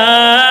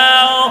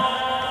নাও,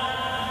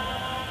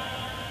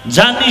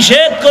 যা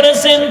নিষেধ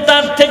করেছেন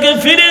তার থেকে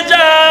ফিরে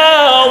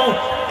যাও।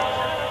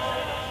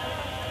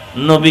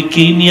 নবী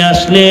কি নিয়ে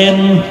আসলেন?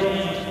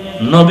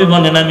 নবী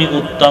বলেন, আমি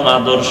উত্তম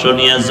আদর্শ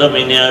নিয়ে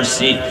জমিনে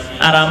আসছি।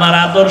 আর আমার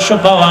আদর্শ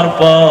পাওয়ার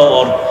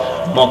পর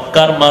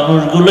মক্কার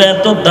মানুষগুলো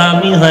এত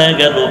দামি হয়ে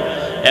গেল,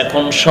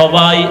 এখন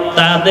সবাই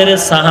তাদের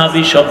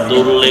সাহাবী শব্দ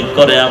উল্লেখ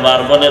করে, আবার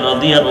বলে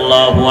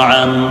রাদিয়াল্লাহু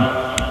আনহু।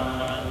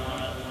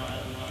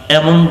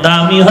 এমন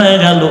দামি হয়ে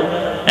গেল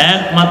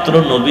একমাত্র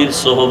নবীর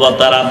সোহবত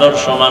আর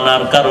আদর্শ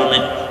মানার কারণে।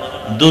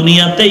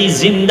 দুনিয়াতেই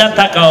জিন্দা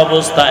থাকা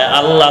অবস্থায়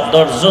আল্লাহ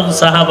 10 জন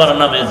সাহাবার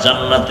নামে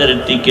জান্নাতের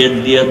টিকিট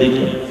দিয়ে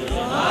দিলেন।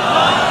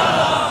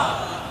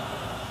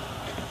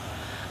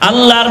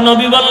 আল্লাহর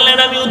নবী বললেন,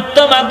 আমি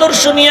উত্তম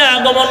আদর্শ নিয়ে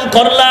আগমন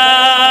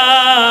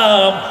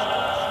করলাম,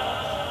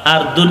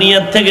 আর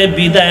দুনিয়ার থেকে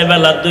বিদায়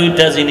বেলা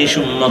 2টা জিনিস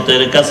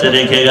উম্মতের কাছে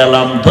রেখে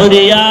গেলাম।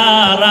 ধরিয়া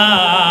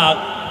রাখ,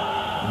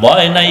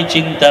 ভয় নাই,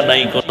 চিন্তা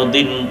নাই,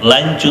 কোনদিন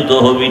লাইনচ্যুত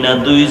হবি না।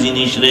 2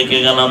 জিনিস রেখে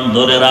গেলাম,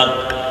 ধরে রাখ।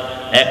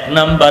 1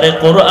 নম্বরে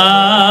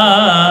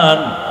কোরআন,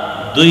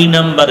 2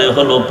 নম্বরে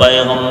হলো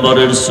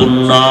পয়গম্বরের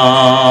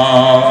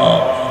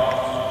সুন্নাত।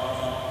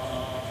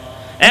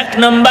 1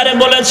 নম্বরে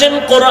বলেছেন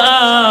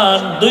কোরআন,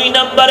 2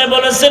 নম্বরে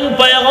বলেছেন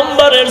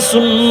পয়গম্বরের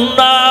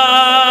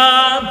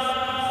সুন্নাত।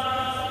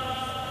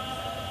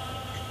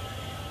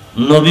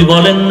 নবী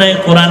বলেন নাই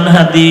কোরআন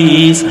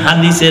হাদিস,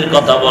 হাদিসের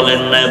কথা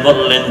বলেন নাই,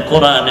 বললেন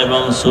কোরআন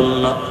এবং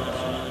সুন্নাত।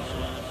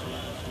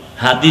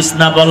 হাদিস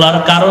না বলার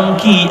কারণ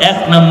কি? 1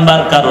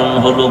 নাম্বার কারণ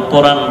হলো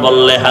কোরআন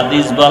বললে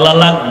হাদিস বলা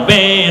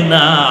লাগবে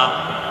না,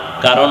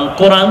 কারণ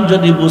কোরআন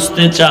যদি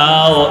বুঝতে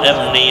চাও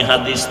এমনি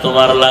হাদিস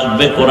তোমার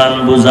লাগবে কোরআন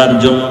বুঝার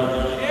জন্য।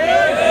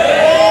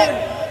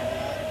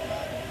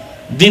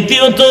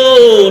 দ্বিতীয়ত,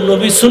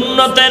 নবী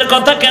সুন্নতের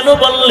কথা কেন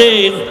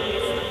বললেন?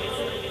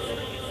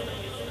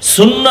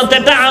 সুন্নত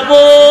এটা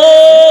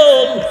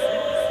আমল,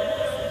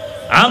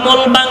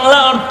 আমল বাংলা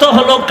অর্থ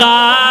হলো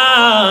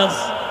কাজ।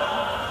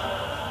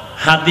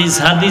 হাদিস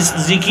হাদিস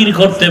জিকির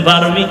করতে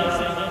পারবি,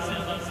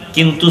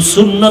 কিন্তু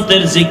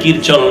সুন্নতের জিকির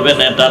চলবে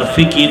না, এটার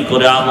ফিকির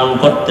করে আমল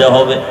করতে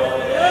হবে।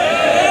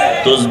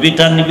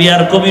 তসবিহটা নিবি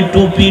আর কবি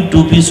টুপি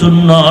টুপি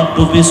সুন্নাত,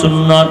 টুপি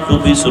সুন্নাত,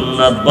 টুপি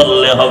সুন্নাত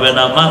বললে হবে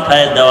না,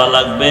 মাথায় দেওয়া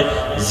লাগবে।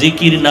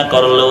 জিকির না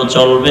করলেও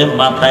চলবে,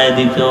 মাথায়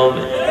দিতে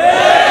হবে।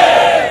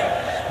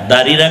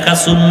 দাড়ি রাখা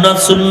সুন্নাত,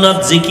 সুন্নাত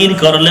জিকির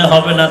করলে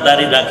হবে না,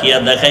 দাড়ি রাখিয়া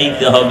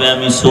দেখাইতে হবে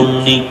আমি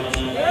সুন্নি।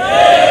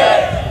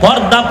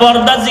 পর্দা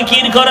পর্দা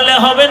জিকির করলে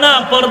হবে না,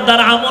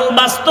 পর্দার আমল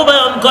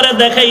বাস্তবায়ন করে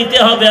দেখাইতে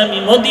হবে আমি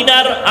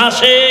মদিনার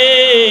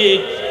আশিক,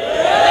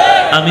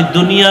 আমি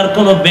দুনিয়ার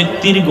কোন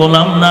ব্যক্তির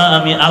গোলাম না,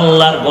 আমি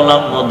আল্লাহর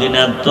গোলাম,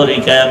 মদিনার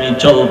তরিকায় আমি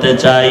চলতে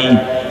চাই।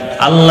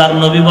 আল্লাহর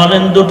নবী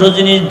বলেন দুটো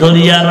জিনিস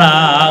ধরিয়া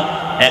রাখ,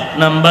 এক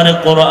নম্বরে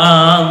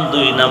কোরআন,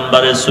 দুই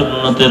নম্বরে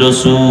সুন্নতে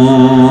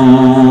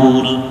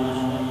রাসূল।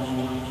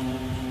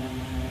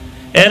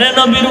 এরে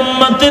নবীর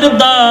উম্মতের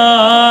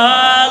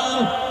দল,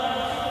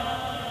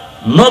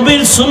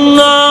 নবীর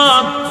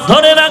সুন্নাত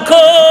ধরে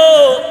রাখো।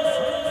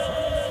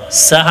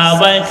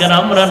 সাহাবায়ে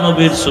কেরামরা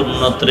নবীর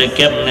সুন্নাত রে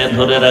কেমনে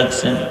ধরে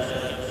রাখছেন?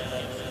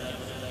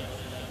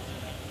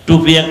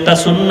 টুপি একটা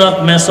সুন্নাত,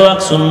 মেসওয়াক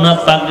সুন্নাত,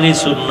 পাগড়ি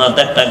সুন্নাত,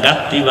 একটা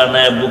গাঁটটি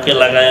বানায় বুকে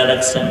লাগায়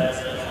রাখছেন।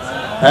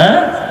 হ্যাঁ,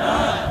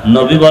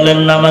 নবী বলেন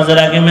নামাজের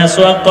আগে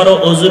মেসওয়াক করো,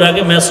 ওযুর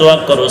আগে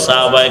মেসওয়াক করো।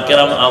 সাহাবায়ে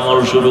কেরাম আমল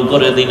শুরু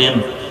করে দিলেন।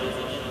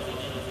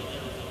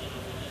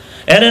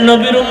 এরে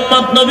নবীর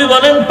উম্মত, নবী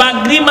বলেন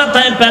পাগড়ি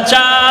মাথায়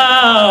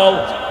পেঁচাও।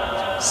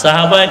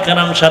 সাহাবায়ে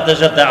কেরাম সাথে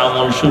সাথে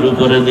আমল শুরু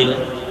করে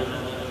দিলেন।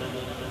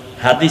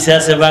 হাদিসে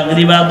আছে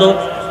পাগড়ি বাঁধো,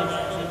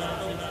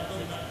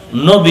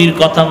 নবীর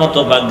কথা মতো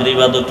পাগড়ি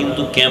বাঁধো।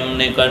 কিন্তু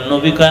কেমনে কয়?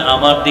 নবী কয়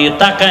আমার দিকে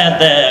তাকায়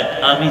দেখ,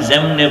 আমি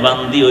যেমনে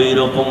বাঁধি ওই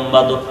রকম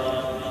বাঁধো।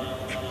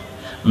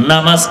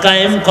 নামাজ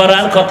কায়েম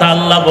করার কথা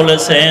আল্লাহ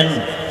বলেছেন,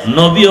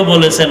 নবীও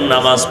বলেছেন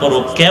নামাজ পড়ো।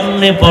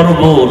 কেমনে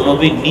পড়বো?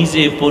 নবী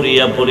নিজে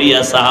পড়িয়া পড়িয়া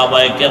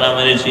সাহাবায়ে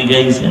কেরামের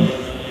শিখাইছেন।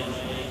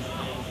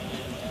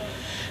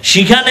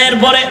 শিখানোর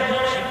পরে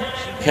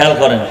খেয়াল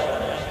করেন,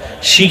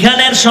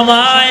 শিখানোর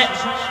সময়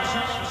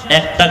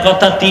একটা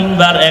কথা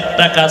তিনবার,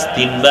 একটা কাজ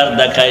তিনবার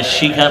দেখায়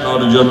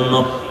শিখানোর জন্য।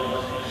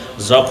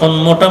 যখন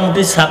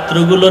মোটামুটি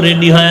ছাত্রগুলো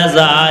রেডি হয়ে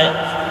যায়,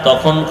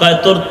 তখন কয়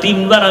তোর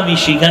তিনবার আমি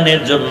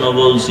শিখানোর জন্য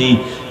বলছি,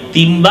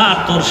 তিনবার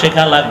তোর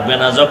শেখা লাগবে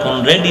না। যখন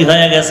রেডি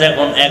হয়ে গেছে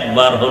এখন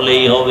একবার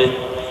হলেই হবে।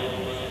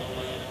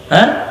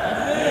 হ্যাঁ,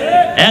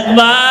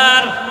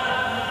 একবার।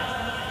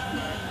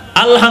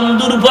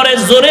 আলহামদুর পরে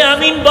জোরে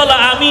আমিন বলা,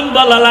 আমিন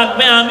বলা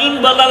লাগবে, আমিন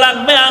বলা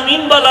লাগবে,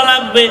 আমিন বলা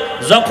লাগবে।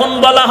 যখন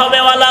বলা হবে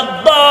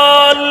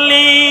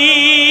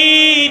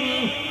ওয়ালাদ-দাল্লিন,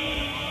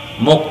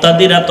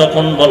 মুক্তাদিরা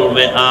তখন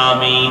বলবে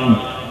আমিন।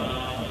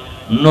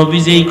 নবী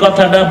যেই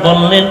কথাটা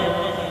বললেন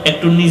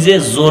একটু নিজে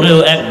জোরেও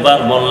একবার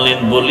বললেন,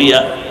 বলিয়া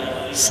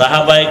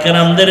সাহাবায়ে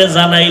কেরামদের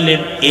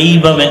জানাইলেন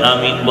এইভাবে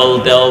আমিন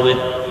বলতে হবে।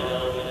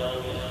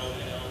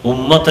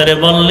 উম্মতেরে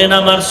বললেন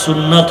আমার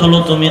সুন্নাত হলো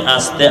তুমি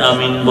আস্তে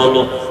আমিন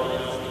বলো।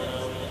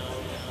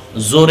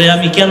 জোরে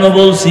আমি কেন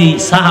বলছি?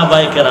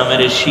 সাহাবায়ে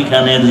কেরামের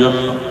শিখানোর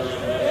জন্য।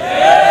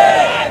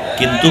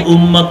 কিন্তু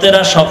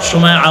উম্মতেরা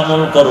সবসময়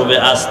আমল করবে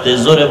আস্তে,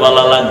 জোরে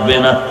বলা লাগবে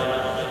না।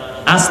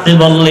 আস্তে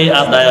বললেই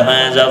আদায়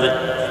হয়ে যাবে।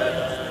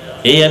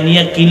 এই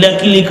নিয়ে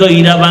কিলাকিলি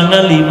কইরা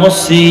বাঙালি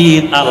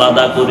মসজিদ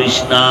আলাদা করিস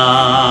না,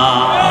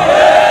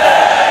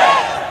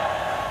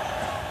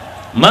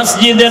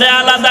 মসজিদের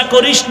আলাদা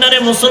করিস না রে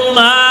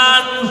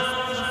মুসলমান।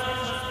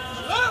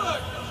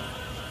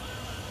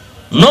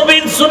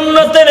 নবীর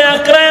সুন্নতের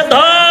আঁকড়ে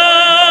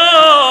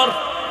ধর,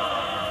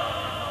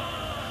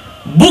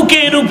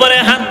 বুকের উপরে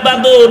হাত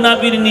বাঁধো,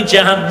 নাভির নিচে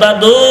হাত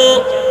বাঁধো।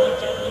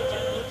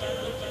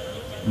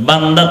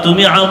 বান্দা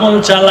তুমি আমল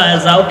চালায়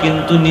যাও,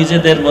 কিন্তু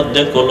নিজেদের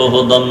মধ্যে কলহ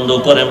দ্বন্দ্ব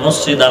করে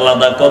মসজিদ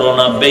আলাদা করো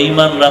না।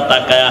 বেঈমানরা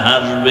তাকায়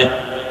হাসবে।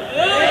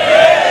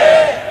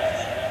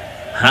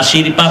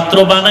 হাসির পাত্র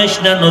বানাইস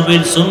না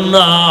নবীর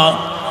সুন্নাত।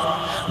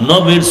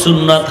 নবীর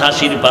সুন্নাত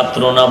হাসির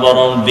পাত্র না,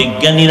 বরং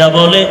বিজ্ঞানীরা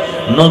বলে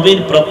নবীর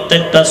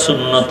প্রত্যেকটা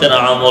সুন্নতের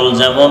আমল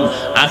যেমন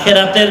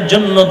আখিরাতের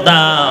জন্য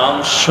দাম,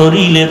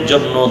 শরীরের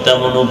জন্য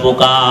তেমন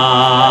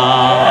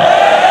উপকার।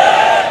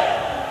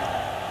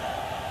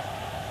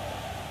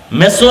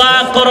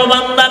 মেসওয়াক করো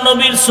বান্দা,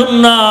 নবীর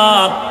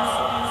সুন্নাত।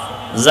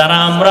 যারা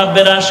আমরা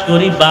বেরাস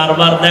করি,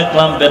 বারবার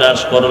দেখলাম বেরাস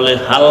করলে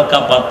হালকা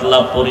পাতলা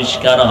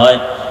পরিষ্কার হয়।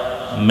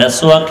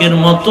 মেসওয়াকের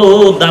মতো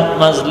দাঁত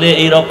মাজলে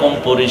এইরকম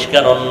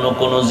পরিষ্কার অন্য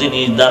কোন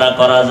জিনিস দ্বারা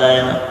করা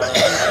যায় না।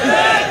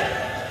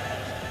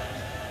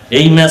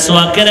 এই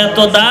মেসওয়াকের এত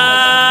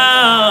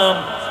দাম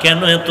কেন?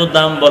 এত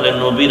দাম বলে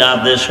নবীর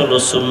আদেশ হলো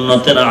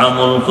সুন্নতের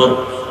আমল কর।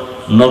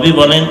 নবী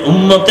বলেন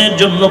উম্মতের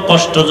জন্য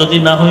কষ্ট যদি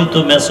না হইতো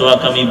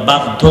মেসওয়াক আমি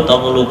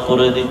বাধ্যতামূলক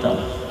করে দিতাম।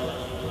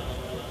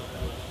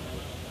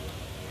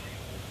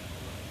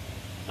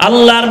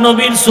 আল্লাহর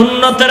নবীর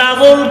সুন্নতের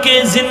আমলকে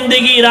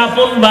জিন্দেগির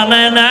আপন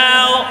বানায়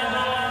নাও।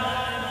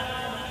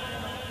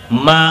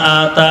 মা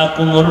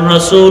আতাকুমুর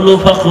রাসূলু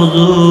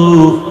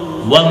ফাখুযুহু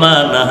ওয়া মা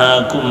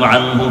নাহাকুম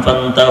আনহু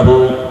ফান্তাহু।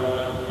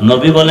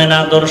 নবী বলেন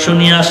আদর্শ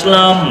নিয়ে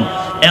আসলাম,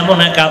 এমন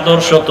এক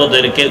আদর্শ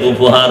তোদেরকে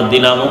উপহার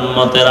দিলাম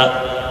উম্মতেরা।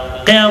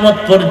 কিয়ামত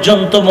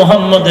পর্যন্ত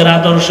মুহাম্মদের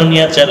আদর্শ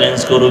নিয়ে চ্যালেঞ্জ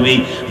করবি,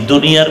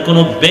 দুনিয়ার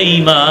কোনো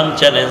বেঈমান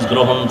চ্যালেঞ্জ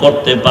গ্রহণ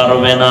করতে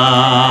পারবে না।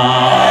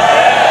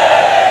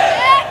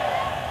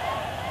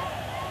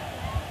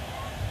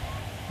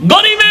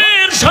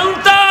 গরিবের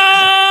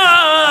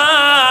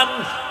সন্তান,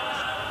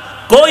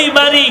 কই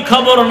বাড়ি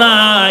খবর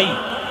নাই,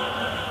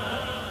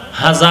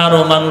 হাজারো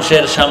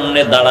মানুষের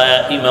সামনে দাঁড়ায়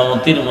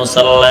ইমামতির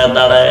মুসাল্লায়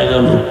দাঁড়ায়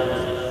গেল।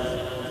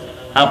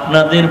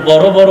 আপনাদের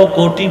বড় বড়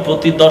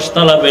কোটিপতি 10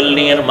 তলা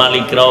বিল্ডিং এর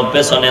মালিকরাও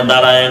পেছনে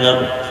দাঁড়ায় গেল।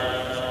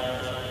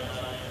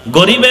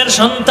 গরিবের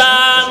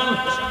সন্তান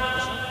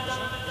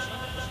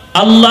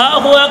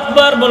আল্লাহু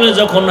আকবার বলে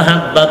যখন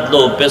হাত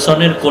বাঁধলো,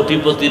 পেছনের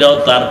কোটিপতিরাও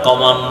তার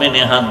কমান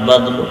মেনে হাত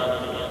বাঁধলো।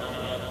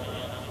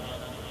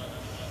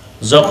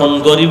 যখন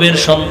গরিবের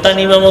সন্তান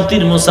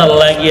ইমামতির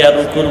মুসাল্লায় গিয়া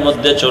রুকুর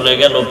মধ্যে চলে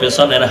গেল,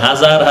 পেছনের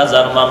হাজার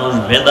হাজার মানুষ,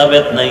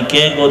 ভেদাভেদ নাই,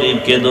 কে গরিব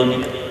কে ধনী,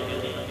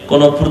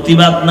 কোনো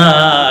প্রতিবাদ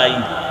নাই।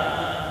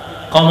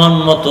 কমন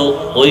মতো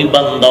ওই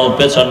বান্দাও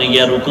পেছনে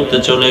গিয়া রুকুতে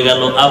চলে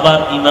গেল, আবার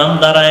ইমাম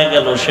দাঁড়ায়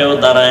গেল, সেও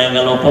দাঁড়ায়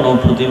গেল, কোনো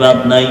প্রতিবাদ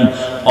নাই,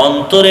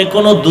 অন্তরে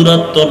কোনো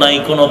দূরত্ব নাই,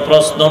 কোনো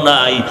প্রশ্ন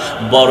নাই।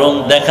 বরং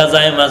দেখা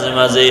যায় মাঝে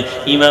মাঝে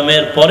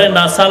ইমামের পরে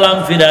না সালাম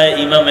ফিরায়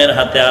ইমামের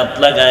হাতে হাত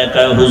লাগায়,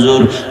 কয়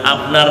হুজুর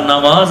আপনার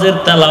নামাজের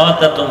তেলাওয়াত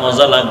এত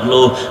মজা লাগলো,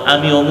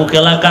 আমি অমুক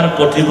এলাকার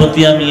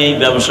কোটিপতি, আমি এই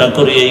ব্যবসা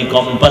করি, এই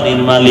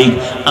কোম্পানির মালিক,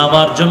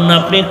 আমার জন্য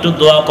আপনি একটু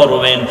দোয়া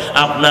করবেন।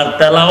 আপনার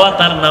তেলাওয়াত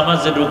আর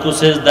নামাজের রুকু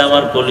সিজদা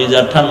আমার কলিজা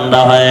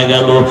ঠান্ডা হয়ে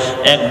গেল।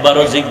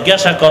 একবারও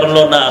জিজ্ঞাসা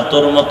করলো না,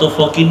 তোর মতো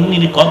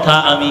ফকিন্নির কথা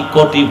আমি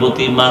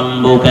কোটিপতি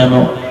মানবো কেন?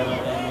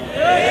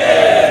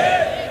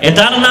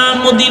 এটার নাম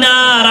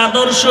মদিনার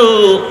আদর্শ।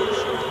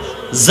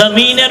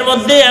 জমিনের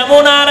মধ্যে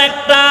এমন আর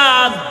একটা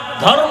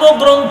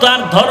ধর্মগ্রন্থ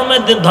আর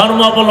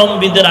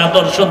ধর্মাবলম্বীদের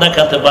আদর্শ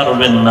দেখাতে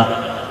পারবেন না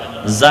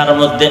যার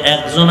মধ্যে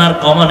একজন আর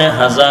কমানে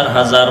হাজার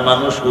হাজার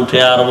মানুষ উঠে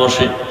আর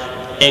বসে।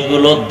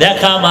 এগুলো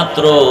দেখা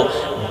মাত্র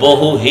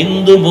বহু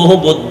হিন্দু, বহু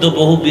বৌদ্ধ,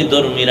 বহু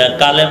বিধর্মীরা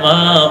কালেমা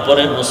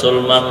পরে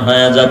মুসলমান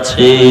হয়ে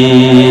যাচ্ছে।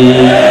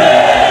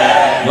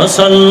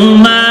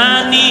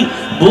 মুসলমানি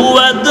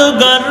বুয়াদ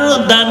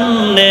গর্দান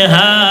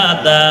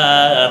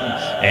নেহাদান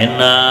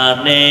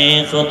এনানে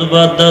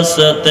খুতবা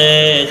দস্তে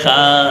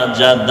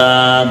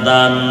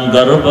খাজাদান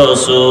গর্ব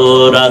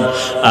সুরাত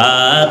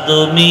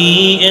আদমি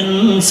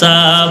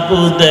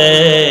ইনসাবুদে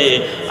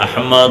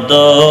আহমদ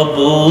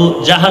বু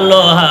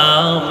জাহলো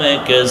হামে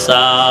কে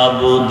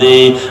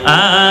সাবুদে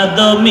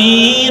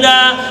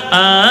আদমিরা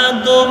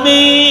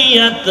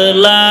আদমিয়ত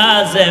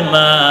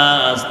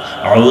লাজমাস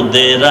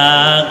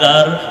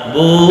উদেরাগর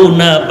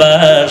বুনা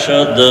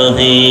বশদ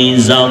হি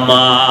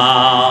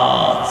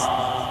জামাস।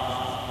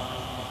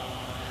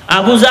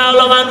 আবু জাহল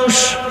মানুষ,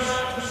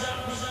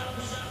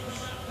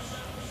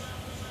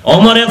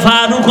 ওমরে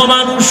ফারুক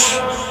মানুষ,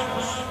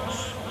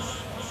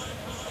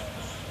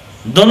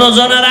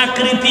 দুজনের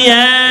আকৃতি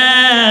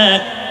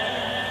এক,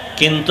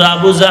 কিন্তু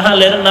আবু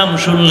জাহালের নাম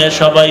শুনলে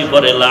সবাই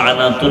বলে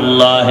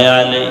লানাতুল্লাহ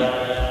আলাইহি।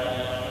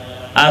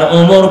 আর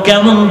ওমর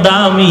কেমন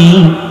দামি,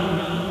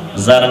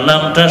 যার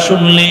নামটা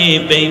শুনলে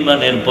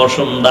বেঈমানের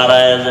পশম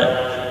দাঁড়ায় যায়।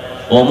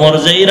 ওমর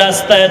যেই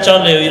রাস্তায়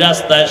চলে ওই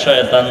রাস্তায়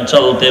শয়তান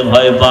চলতে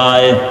ভয়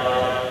পায়।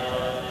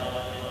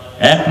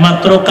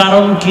 একমাত্র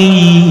কারণ কি?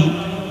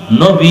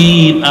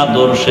 নবীর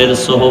আদর্শের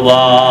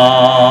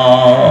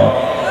সোহবত।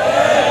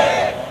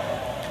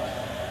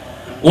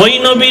 ওই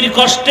নবীর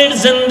কষ্টের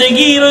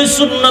জিন্দেগির ওই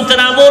সুন্নতের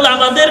আমল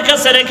আমাদের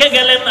কাছে রেখে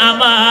গেলেন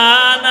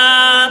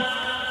আমানত।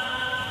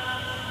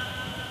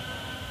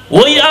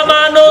 ওই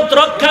আমানত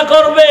রক্ষা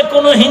করবে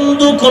কোন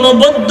হিন্দু, কোন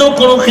বৌদ্ধ,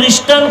 কোন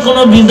খ্রিস্টান, কোন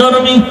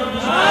বিধর্মী?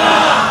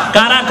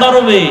 কারা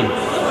করবে?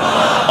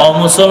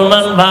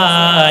 অমুসলমান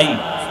ভাই,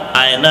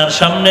 আয়নার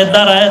সামনে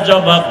দাঁড়ায়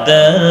জবাব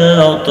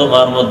দাও,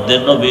 তোমার মধ্যে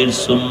নবীর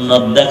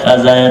সুন্নত দেখা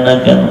যায় না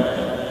কেন?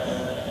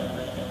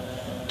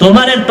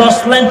 তোমারে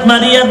টর্চলাইট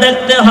মারিয়া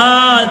দেখতে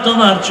হয়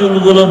তোমার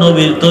চুলগুলো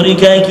নবীর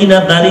তরিকায় কিনা,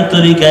 দাড়ি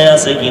তরিকায়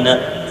আছে কিনা।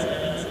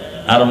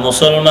 আর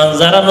মুসলমান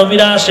যারা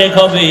নবীর আশেক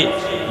হবে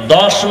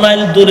 10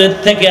 মাইল দূরের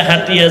থেকে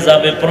হাঁটিয়ে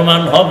যাবে,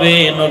 প্রমাণ হবে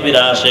নবীর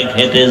আশেক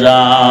হেঁটে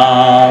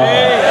যায়।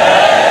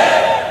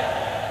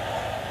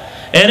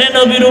 এরে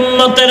নবীর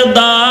উম্মতের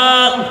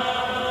দল,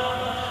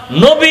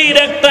 নবীর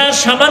একটা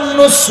সামান্য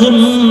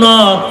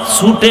সুন্নত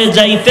ছুটে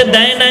যাইতে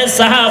দেয় নাই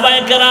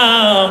সাহাবায়ে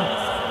কেরাম।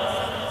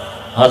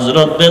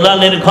 হযরত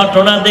বেলালের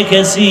ঘটনা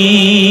দেখেছি,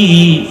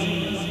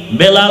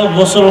 বেলাল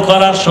গোসল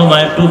করার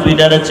সময়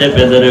টুপিটারে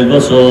চেপে ধরে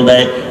গোসল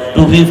দেয়,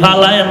 টুপি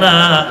ফালায় না,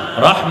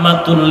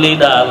 রাহমাতুল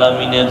লিল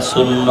আলামিনের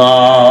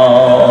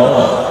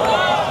সুন্নাত।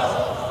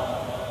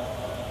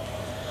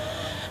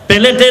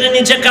 প্লেটের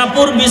নিচে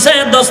কাপড়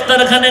বিছায়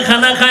দস্তরখানে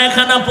খানা খায়,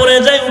 খানা পড়ে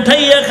যায়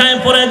উঠাইয়া খায়,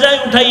 পড়ে যায়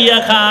উঠাইয়া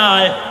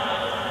খায়।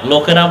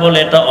 লোকেরা বলে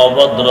এটা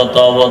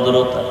অভদ্রতা,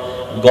 অভদ্রতা।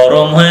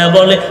 গরম হয়ে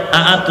বলে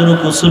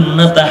আতরুকু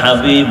সুন্নাতা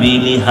হাবিবি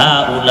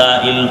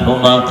লিহাউলাইল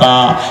হুমাকা,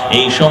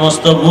 এই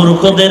সমস্ত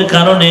মূর্খদের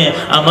কারণে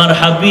আমার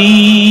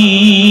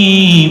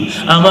হাবিব,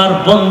 আমার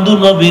বন্ধু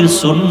নবীর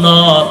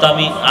সুন্নত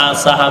আমি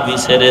সাহাবী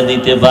ছেড়ে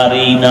দিতে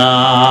পারি না।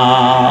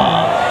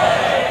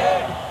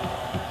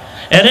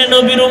 এরে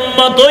নবীর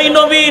উম্মত, ওই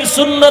নবীর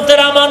সুন্নতের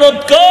আমানত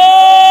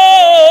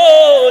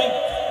কই?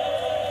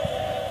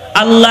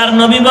 আল্লাহর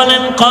নবী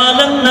বলেন,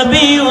 ক্বালান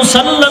নবী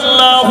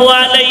সাল্লাল্লাহু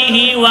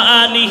আলাইহি ওয়া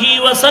আলিহি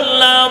ওয়া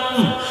সাল্লাম,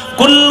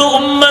 কুল্লু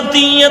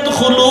উম্মতি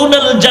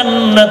ইয়াদখুলুনাল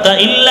জান্নাতা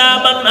ইল্লা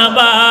মান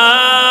আবা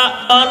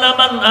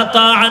মান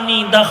আতাআনি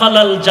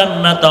দাখালাল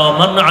জান্নাতা ওয়া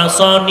মান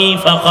আসানি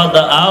ফাকাদ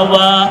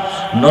আওয়া।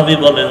 নবী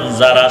বলেন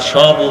যারা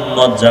সব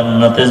উম্মত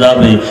জান্নাতে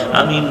যাবে,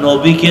 আমি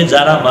নবীকে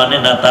যারা মানে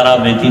না তারা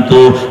ব্যতীত।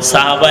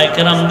 সাহাবায়ে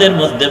কেরামদের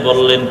মধ্যে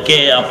বললেন কে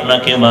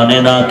আপনাকে মানে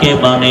না, কে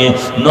মানে?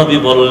 নবী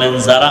বললেন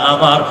যারা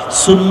আমার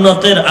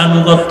সুন্নতের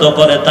আনুগত্য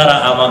করে তারা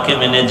আমাকে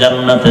মেনে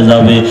জান্নাতে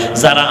যাবে,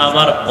 যারা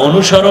আমার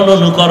অনুসরণ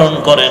অনুকরণ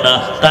করে না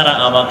তারা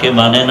আমাকে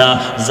মানে না,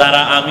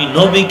 যারা আমি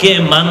নবীকে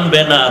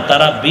মানবে না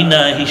তারা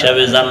বিনা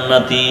হিসাবে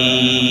জান্নাতি।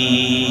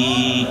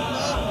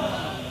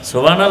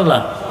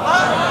 সুবহানাল্লাহ।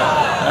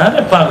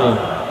 আরে পাগল,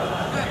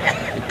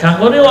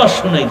 কাগরে ওয়াজ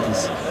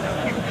শুনাইতেছে,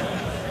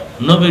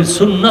 নবীর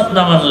সুন্নাত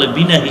না মানলে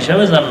বিনা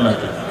হিসাবে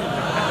জান্নাতি।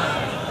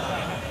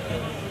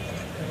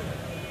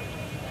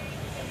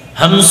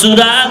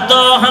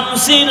 हमसुरातो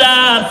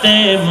हमसिराते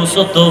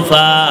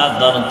मुस्तफा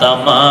दर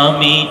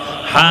तमामी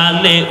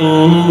हाले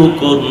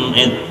उकुन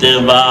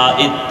इत्तिबा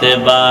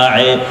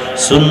इत्तिबाए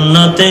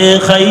सुन्नते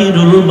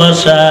खैरुल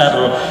बशर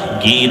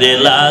गिरे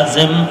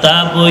लाजिम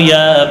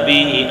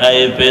ताबयाबी ऐ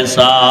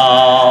पेशा।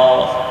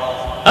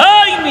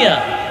 आई मिया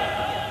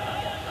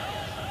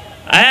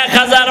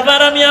 1000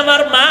 বার আমি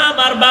আমার মা,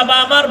 আমার বাবা,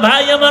 আমার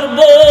ভাই, আমার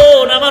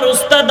বোন, আমার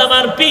উস্তাদ,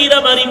 আমার পীর,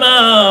 আমার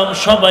ইমাম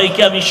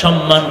সবাইকে আমি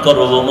সম্মান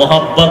করব,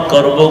 মোহাব্বত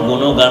করব,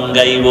 গুণগান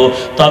গাইব।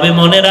 তবে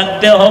মনে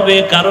রাখতে হবে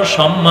কারো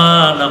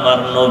সম্মান আমার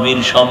নবীর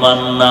সমান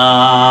না।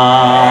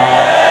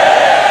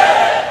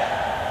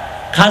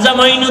 খাজা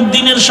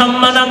মঈনুদ্দিনের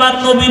সম্মান আমার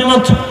নবীর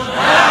মতো,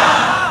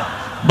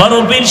 বড়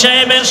পীর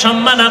সাহেবের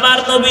সম্মান আমার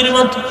নবীর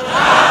মতো।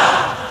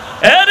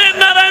 আরে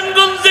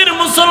নারায়ণগঞ্জের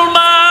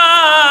মুসলমান,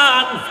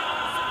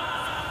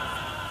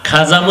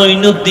 খাজা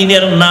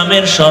মঈনুদ্দিনের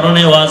নামের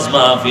স্মরণে ওয়াজ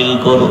মাহফিল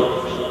করো,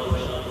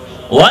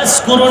 ওয়াজ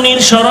কুরুনির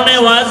স্মরণে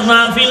ওয়াজ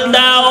মাহফিল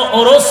দাও,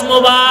 ওরস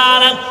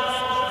মুবারক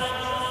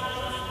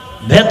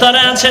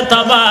ভেতরে আছে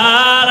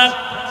তাবারক।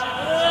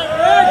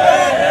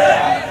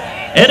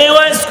 এরে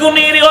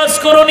ওয়াজ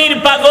কুরুনির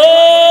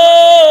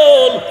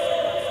পাগল,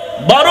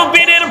 বড়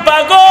পীরের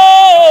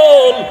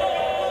পাগল,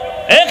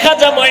 এ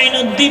খাজা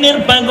মঈনুদ্দিনের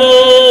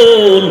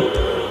পাগল।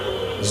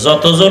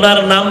 যতজনার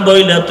নাম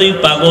বইলা তুই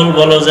পাগল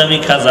বলো যে আমি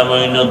খাজা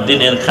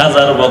মঈনুদ্দিনের,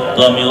 খাজার ভক্ত,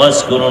 আমি ওয়াজ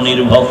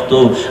কুরুনির ভক্ত,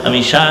 আমি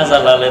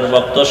শাহজালালের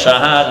ভক্ত,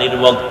 শাহ আলীর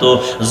ভক্ত।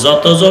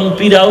 যতজন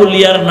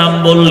পীরাউলিয়ার নাম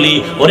বললি,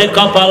 ওরে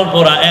কপাল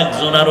পোড়া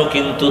একজনারও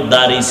কিন্তু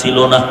দাড়ি ছিল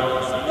না,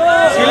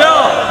 ছিল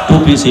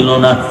টুপি ছিল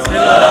না,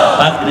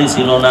 পাগড়ি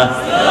ছিল না,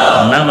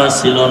 নামাজ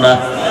ছিল না।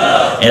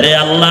 এরে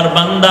আল্লাহর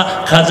বান্দা,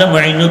 খাজা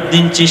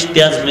মঈনুদ্দিন চিশতি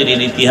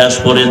আজমিরির ইতিহাস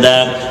পড়ে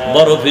দেখ,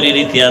 বড় পীরের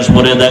ইতিহাস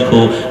পড়ে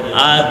দেখো,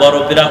 আর বড়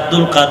পীর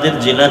আব্দুল কাদের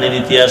জিলানীর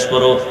ইতিহাস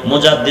পড়ো,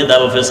 মুজাদ্দিদ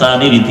আল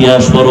ফেসানির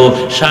ইতিহাস পড়ো,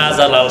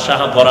 শাহজালাল,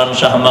 শাহ পরান,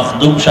 শাহ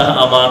মাখদুম, শাহ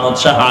আমানত,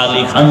 শাহ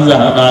আলী,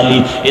 খানজাহান আলী,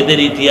 এদের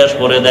ইতিহাস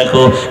পড়ে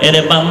দেখো।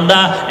 এরে বান্দা,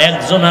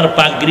 একজনের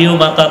পাগড়িও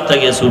মাথার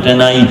থেকে ছুটে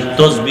নাই,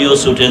 তসবিও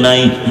ছুটে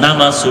নাই,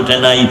 নামাজ ছুটে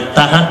নাই,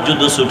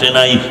 তাহাজ্জুদও ছুটে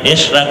নাই,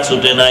 ইশরাক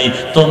ছুটে নাই।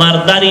 তোমার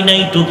দাড়ি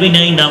নাই, টুপি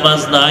নাই,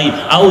 নামাজ নাই,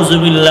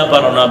 আউযুবিল্লাহ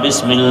পারো না,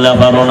 বিসমিল্লাহ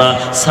পারো না,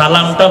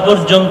 সালামটা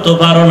পর্যন্ত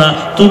পারো না।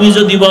 তুমি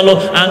যদি বলো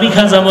আমি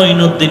খাজা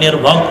মঈনুদ্দিনের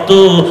ভক্ত,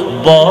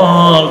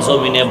 বল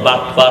জমিনে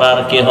বাটপার আর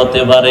কে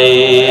হতে পারে?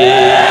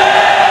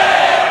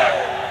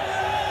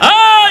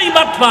 এই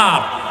বাটপার,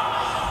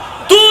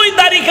 তুই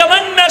দাড়ি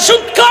কামান না,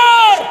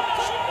 সুদখোর,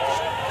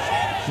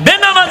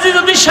 বেনামাজি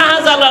যদি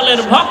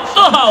শাহজালালের ভক্ত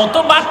হও তো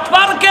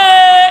বাটপার কে?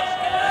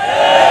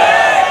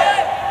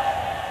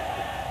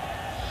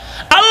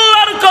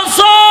 আল্লাহর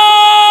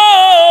কসম,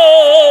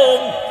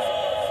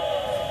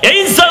 এই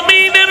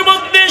জমিনের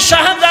মধ্যে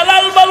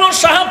শাহজালাল বলো,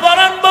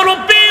 শাহপরান বলো,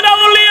 পীর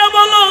আউলিয়া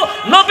বলো,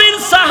 নবীর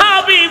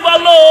সাহাবী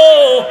বলো,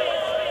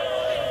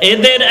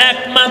 এদের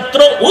একমাত্র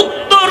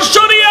উত্তর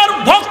শরিয়ার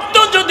ভক্ত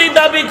যদি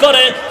দাবি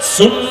করে,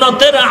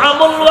 সুন্নতের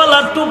আমলওয়ালা,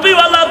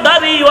 টুপিওয়ালা,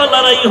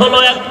 দাড়িওয়ালারাই হলো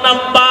এক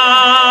নাম্বার।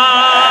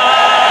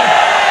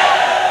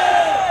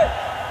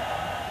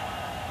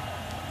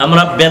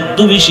 আমরা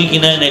বেদ্যুবি শিখি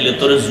নাই, নাইলে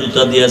তোরে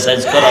জুতা দিয়ে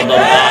সাইজ করা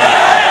দরকার।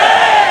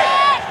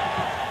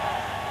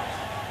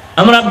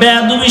 আমরা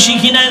বেয়াদবি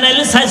শিখি নাই,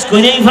 নাইলে সাইজ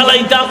করেই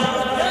ফেলাইতাম।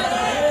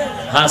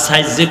 হ্যাঁ,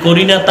 সাইজ যে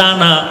করি না তা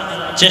না,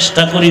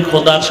 চেষ্টা করি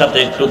খোদার সাথে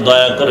একটু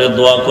দয়া করে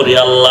দোয়া করি,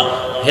 আল্লাহ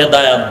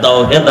হেদায়াত দাও,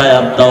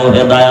 হেদায়াত দাও,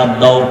 হেদায়াত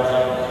দাও।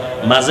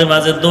 মাঝে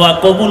মাঝে দোয়া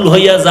কবুল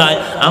হইয়া যায়।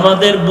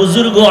 আমাদের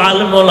বুজুর্গ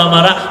আলেম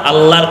ওলামারা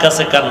আল্লাহর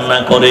কাছে কান্না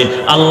করে,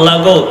 আল্লাহ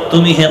গো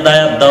তুমি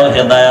হেদায়াত দাও,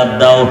 হেদায়াত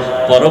দাও।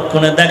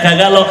 পরক্ষণে দেখা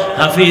গেল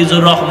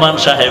হাফিজুর রহমান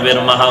সাহেবের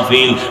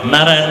মাহফিল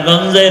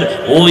নারায়ণগঞ্জের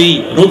ওই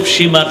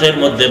রূপসী মাঠের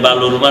মধ্যে,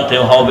 বালুর মাঠে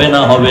হবে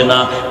না, হবে না।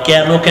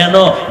 কেন কেন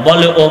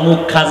বলে অমুক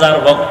খাজার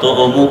ভক্ত,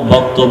 অমুক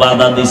ভক্ত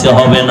বাধা দিছে,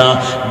 হবে না।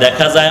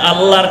 দেখা যায়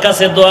আল্লাহর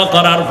কাছে দোয়া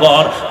করার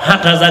পর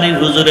হাটহাজারীর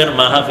হুজুরের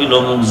মাহফিল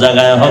অমুক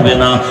জায়গায় হবে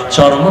না,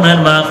 চরমনের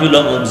মাহফিল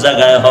অমুক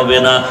জায়গায় হবে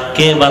না।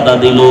 কে বাধা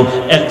দিল?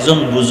 একজন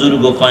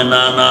বুজুর্গ কয়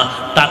না না,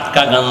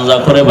 টাটকা গাঞ্জা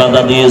করে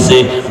বাধা দিয়েছে,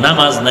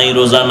 নামাজ নাই,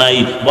 রোজা নাই।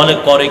 বলে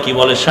করে কি?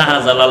 বলে শাহ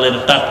শাহজালালের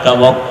টাটকা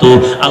ভক্ত।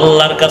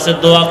 আল্লাহর কাছে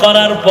দোয়া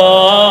করার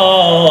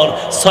পর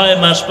 6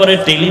 মাস পরে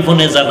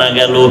টেলিফোনে জানা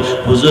গেল,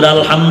 হুজুর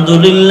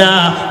আলহামদুলিল্লাহ,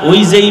 ওই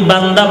যেই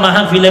বান্দা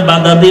মাহফিলে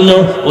বাধা দিল,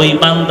 ওই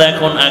বান্দা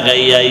এখন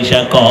আগাইয়া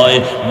আইসা কয়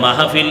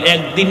মাহফিল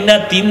 1 দিন না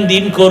 3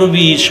 দিন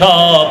করবি,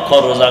 সব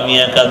খরচ আমি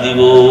একা দিব।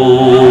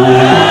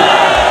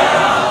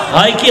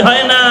 হয় কি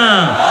হয় না?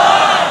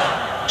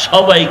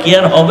 সবাই কি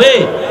আর হবে?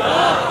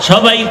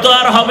 সবাই তো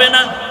আর হবে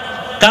না।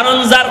 কারণ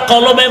যার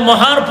কলবে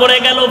মোহর পড়ে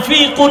গেল, ফি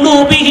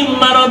কুলুবিহিম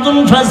মারাদুন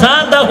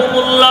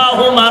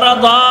ফাযাদাহুমুল্লাহু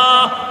মারাদা,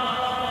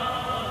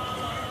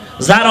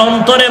 যার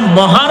অন্তরে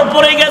মোহর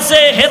পড়ে গেছে,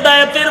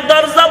 হেদায়েতের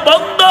দরজা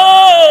বন্ধ।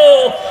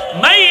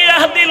 মাই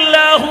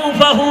ইয়াহদিল্লাহু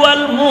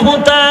ফাহুয়াল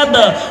মুহতাদ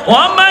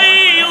ওয়া মাই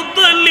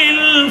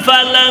ইউদ্লিল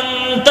ফালান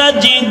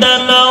তাজিদ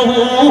লাহু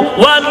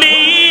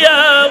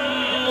ওয়ালিয়াম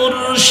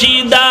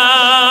মুরশিদা।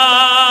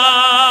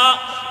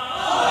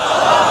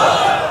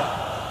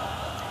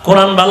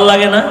 কোরআন ভাল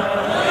লাগে না?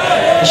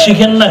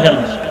 শিখেন না কেন?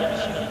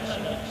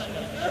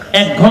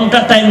 1 ঘন্টা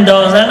টাইম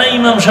দেওয়া যায় না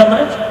ইমাম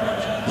সাহেব?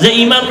 যে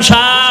ইমাম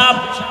সাহেব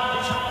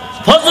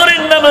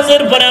ফজরের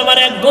নামাজের পরে আমার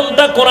 1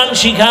 ঘন্টা কোরআন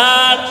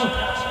শিখান,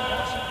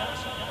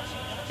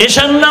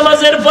 এশার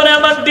নামাজের পরে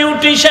আমার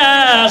ডিউটি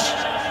শেষ,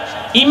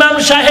 ইমাম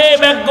সাহেব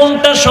 1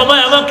 ঘন্টা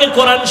সময় আমাকে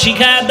কোরআন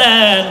শিখায়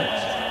দেন।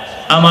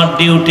 আমার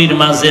ডিউটির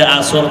মাঝে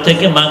আসর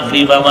থেকে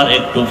মাগরিব আমার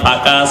একটু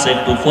ফাঁকা আছে,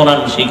 একটু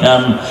কোরআন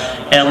শিখান।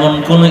 এমন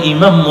কোন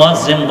ইমাম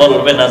মুয়াজ্জিন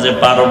বলবে না যে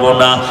পারবো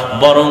না,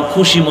 বরং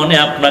খুশি মনে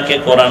আপনাকে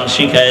কোরআন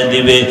শিখায়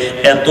দিবে।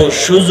 এত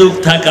সুযোগ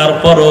থাকার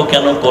পরও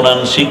কেন কোরআন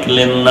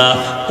শিখলেন না,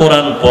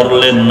 কোরআন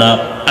পড়লেন না?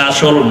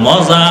 আসল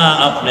মজা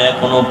আপনি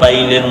এখনো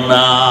পাইলেন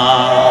না।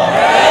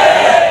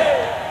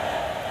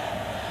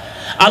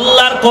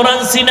 আল্লাহর কোরআন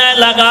সিনায়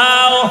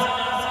লাগাও,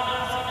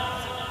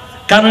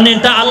 কারণ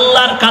এটা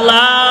আল্লাহর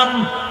কালাম,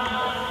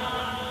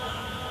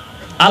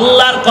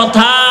 আল্লাহর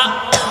কথা,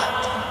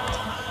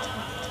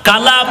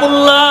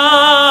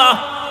 কালামুল্লাহ।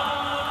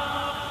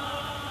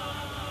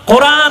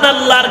 কোরআন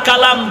আল্লাহর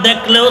কালাম,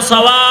 দেখলেও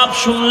সওয়াব,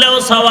 শুনলেও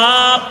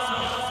সওয়াব,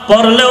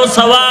 পড়লেও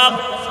সওয়াব।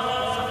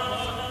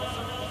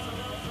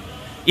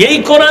 এই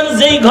কোরআন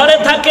যেই ঘরে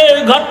থাকে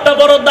ওই ঘরটা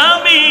বড়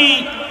দামি।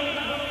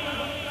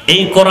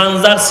 এই কোরআন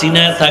যার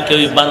সিনায় থাকে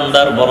ওই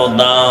বান্দার বড়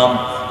দাম।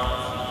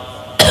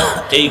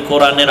 এই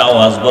কোরআনের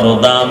আওয়াজ বড়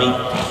দামি।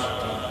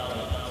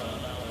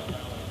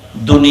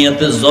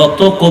 দুনিয়াতে যত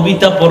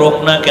কবিতা পড়ুক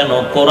না কেন,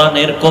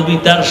 কোরআনের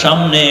কবিতার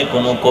সামনে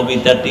কোনো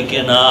কবিতা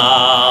টিকে না।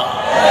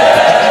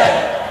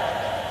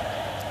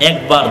 1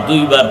 বার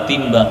 2 বার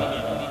 3 বার,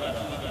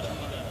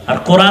 আর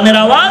কোরআনের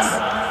আওয়াজ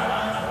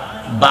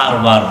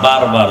বারবার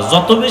বারবার,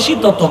 যত বেশি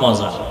তত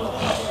মজা।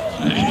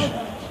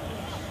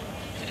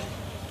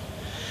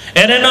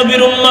 এরে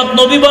নবীর উম্মত,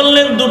 নবী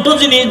বললেন 2টো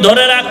জিনিস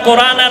ধরে রাখ,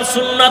 কোরআন আর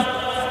সুন্নাত।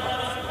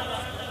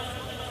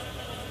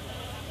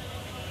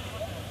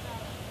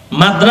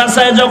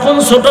 মাদ্রাসায় যখন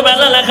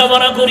ছোটবেলা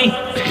লেখাপড়া করি,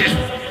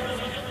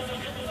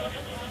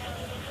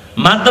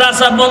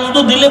 মাদ্রাসা বন্ধ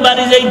দিলে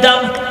বাড়ি যাইতাম।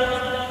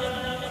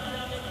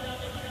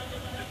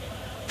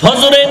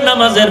 ফজরের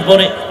নামাজের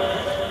পরে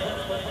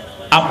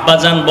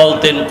আব্বাজান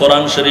বলতেন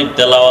কোরআন শরীফ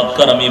তেলাওয়াত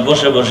কর, আমি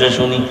বসে বসে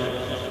শুনি।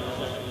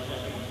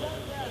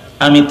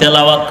 আমি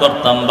তেলাওয়াত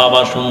করতাম,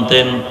 বাবা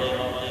শুনতেন।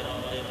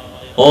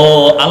 ও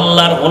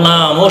আল্লাহর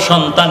গোলাম, ও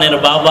সন্তানের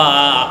বাবা,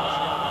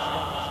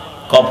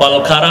 কপাল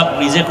খারাপ,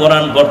 নিজে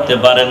কোরআন পড়তে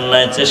পারেন না,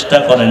 চেষ্টা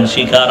করেন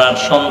শিখার। আর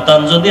সন্তান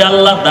যদি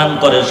আল্লাহ দান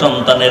করে,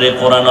 সন্তানের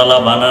কোরআনওয়ালা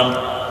বানান।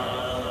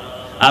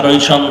 আর ওই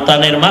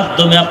সন্তানের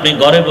মাধ্যমে আপনি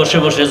ঘরে বসে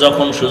বসে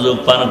যখন সুযোগ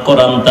পান,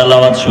 কোরআন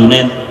তেলাওয়াত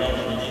শুনেন।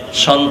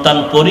 সন্তান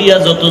পড়িয়া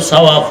যত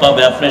সওয়াব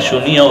পাবে, আপনি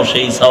শুনিয়াও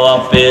সেই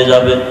সওয়াব পেয়ে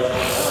যাবেন।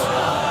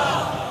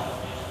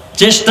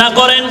 চেষ্টা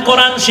করেন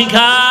কোরআন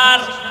শিখার,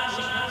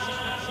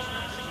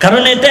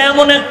 কারণ এটা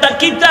এমন একটা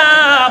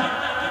কিতাব,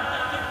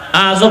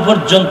 আজও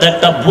পর্যন্ত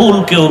একটা ভুল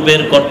কেউ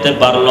বের করতে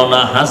পারলো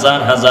না। হাজার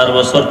হাজার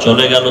বছর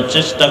চলে গেল,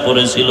 চেষ্টা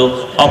করেছিল,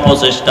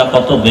 অপচেষ্টা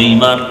কত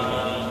বেঈমান।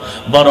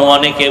 বরং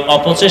অনেকে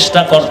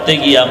অপচেষ্টা করতে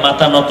গিয়া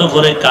মাথা নত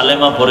করে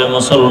কালেমা পড়ে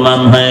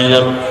মুসলমান হয়ে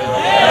গেল।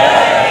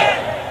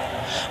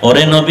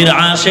 ওরে নবীর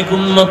আশিক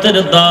উম্মতের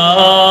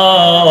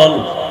দল,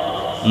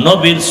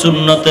 নবীর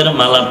সুন্নতের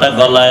মালাটা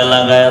গলায়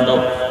লাগায় দাও,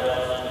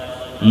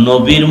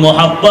 নবীর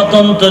মোহাব্বত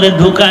অন্তরে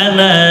ঢুকায়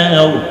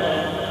নাও।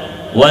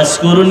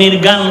 ওয়াজকুরুনির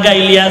গান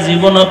গাইলিয়া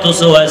জীবন, অথচ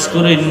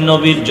ওয়াজকুরুন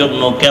নবীর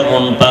জন্য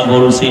কেমন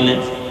পাগল ছিলেন।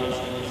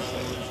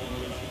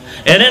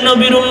 এরে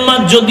নবীর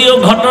উম্মত, যদিও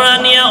ঘটনা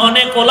নিয়ে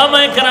অনেক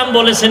ওলামায়ে কেরাম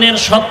বলেছেন, এর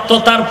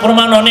সত্যতার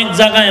প্রমাণ অনেক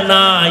জায়গায়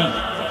নাই।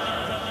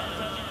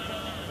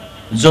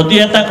 যদি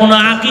এটা কোনো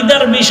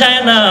আকীদার বিষয়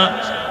না,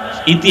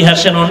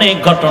 ইতিহাসের অনেক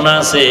ঘটনা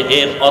আছে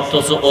এর,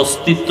 অথচ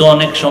অস্তিত্ব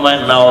অনেক সময়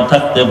নাও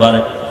থাকতে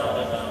পারে।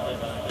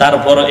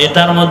 তারপর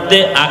এটার মধ্যে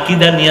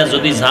আকীদা নিয়ে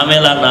যদি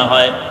ঝামেলা না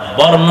হয়,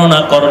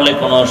 বর্ণনা করলে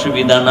কোনো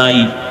অসুবিধা নাই।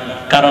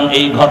 কারণ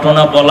এই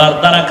ঘটনা বলার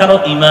দ্বারা কারো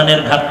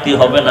ইমানের ঘাটতি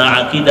হবে না,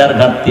 আকীদার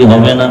ঘাটতি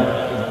হবে না,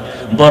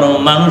 বরং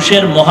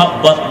মানুষের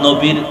মোহাব্বত,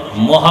 নবীর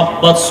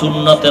মোহাব্বত,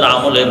 সুন্নতের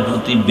আমলের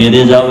প্রতি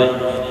বেড়ে যাবে।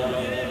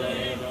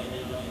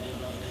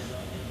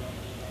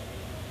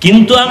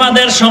 কিন্তু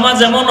আমাদের সমাজ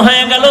এমন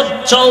হয়ে গেল,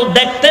 চল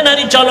দেখতে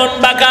নারী চলন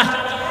বাঁকা।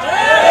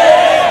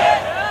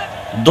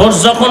 দোষ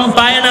যখন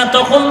পায় না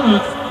তখন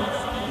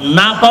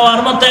না পাওয়ার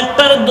মতো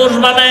একটা দোষ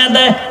বানায়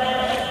দেয়।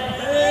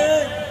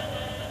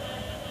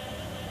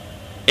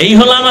 এই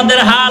হলো আমাদের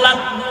হালাত।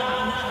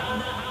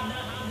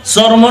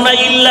 চরমনা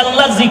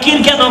ইল্লাল্লাহ জিকির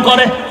কেন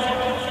করে?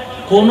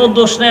 কোন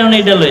দোষ নাই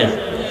এটা লইয়া।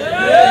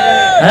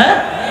 হ্যাঁ,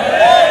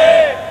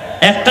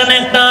 একটা না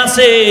একটা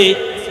আছে।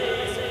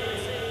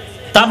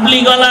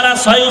 তাবলীগওয়ালারা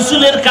ছয়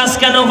উসুলের কাজ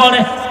কেন করে?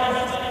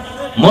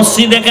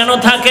 মসজিদে কেন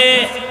থাকে?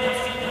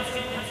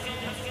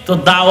 তো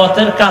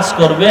দাওয়াতের কাজ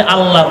করবে,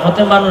 আল্লাহর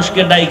পথে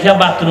মানুষকে ডাইকা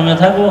বাথরুমে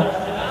থাকবো,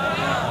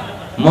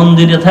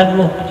 মন্দিরে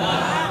থাকবো,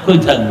 কই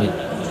থাকবে?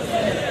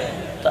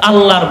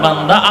 আল্লাহর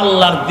বান্দা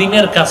আল্লাহর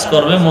দ্বীনের কাজ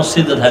করবে,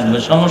 মসজিদে থাকবে,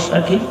 সমস্যা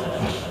কি?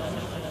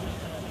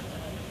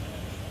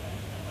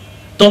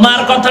 তোমার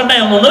কথাটা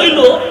এমন হইল,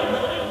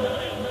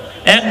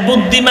 এক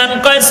বুদ্ধিমান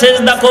কয়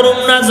সেজদা করুম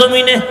না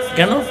জমিনে।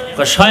 কেন?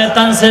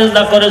 শয়তান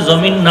সেজদা করে,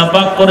 জমিন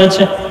নাপাক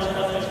করেছে,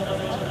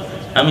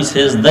 আমি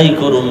সেজদাই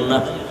করুম না।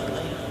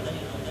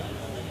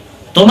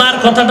 তোমার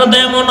কথাটা তো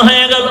এমন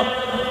হয়ে গেল।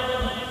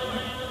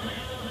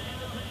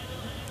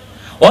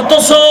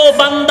 অথচ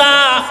বান্দা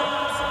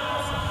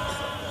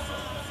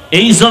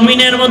এই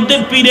জমিনের মধ্যে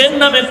পীরের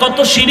নামে কত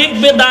শিরিক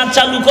বেদাত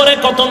চালু করে,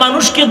 কত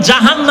মানুষকে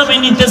জাহান্নামে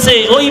নিতেছে,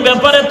 ওই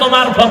ব্যাপারে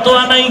তোমার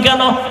ফতোয়া নাই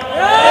কেন?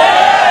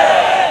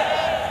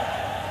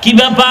 কি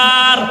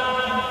ব্যাপার?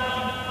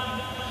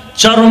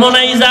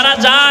 চরমনাই যারা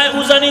যায়,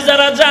 উজানি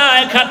যারা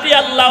যায়, খাঁটি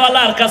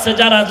আল্লাহওয়ালার কাছে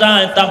যারা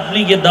যায়,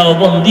 তাবলীগে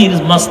দেওবন্দির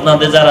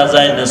মাসনাদে যারা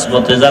যায়,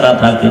 নিসবতে যারা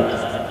থাকে,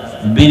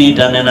 বিড়ি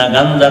টানে না,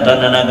 গাঞ্জা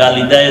টানে না,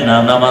 গালি দেয় না,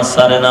 নামাজ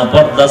ছাড়ে না,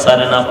 পর্দা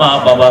ছাড়ে না, মা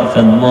বাবার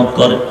খেদমত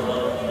করে।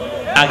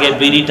 আগে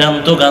বিড়ি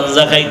টানতো,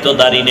 গাঞ্জা খাইতো,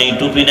 দাড়ি নেই,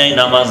 টুপি নাই,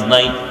 নামাজ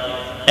নাই।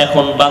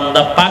 এখন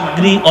বান্দা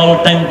পাগড়ি অল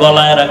টাইম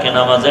গলায় রাখে,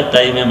 নামাজের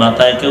টাইমে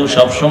মাথায় কেউ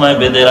সব সময়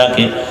বেঁধে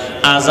রাখে।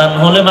 আজান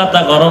হলে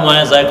মাথা গরম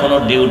হয়ে যায়, কোনো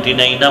ডিউটি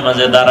নাই,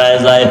 নামাজে দাঁড়ায়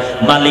যায়।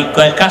 মালিক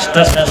কয়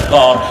কাজটা শেষ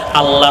কর,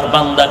 আল্লাহর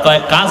বান্দা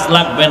কয় কাজ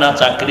লাগবে না,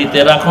 চাকরিতে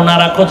রাখো না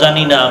রাখো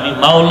জানি না, আমি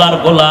মাওলার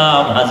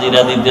গোলাম,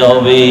 হাজিরা দিতে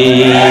হবে।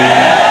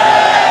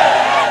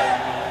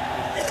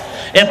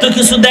 এত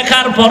কিছু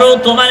দেখার পরেও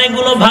তোমার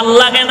এগুলো ভাল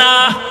লাগে না,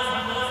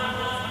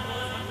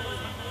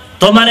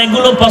 তোমার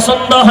এগুলো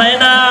পছন্দ হয়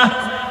না।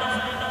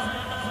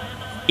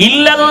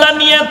 ইল্লাল্লাহ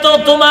নিয়ে তো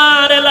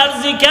তোমার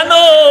অ্যালার্জি কেন?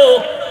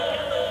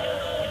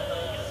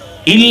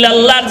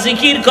 ইল্লাল্লাহর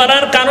জিকির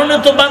করার কারণে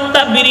তো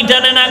বান্দা বিড়ি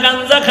টানে না,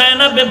 গাঞ্জা খায়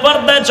না,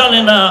 বেপরদায়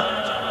চলে না।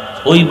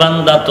 ওই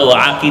বান্দা তো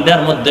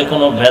আকীদার মধ্যে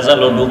কোনো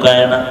ভেজালও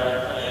ঢুকায় না,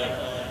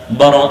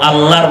 বরং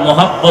আল্লাহর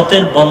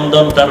মহব্বতের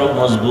বন্ধনটারও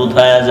মজবুত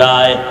হয়ে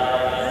যায়।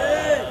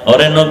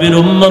 ওরে নবীর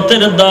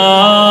উম্মতের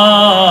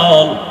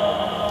দল,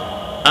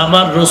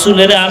 আমার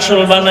রসুলের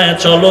আসল বানায়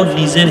চলো,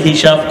 নিজের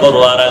হিসাব করো,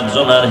 আর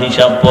একজনের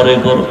হিসাব পরে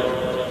করো।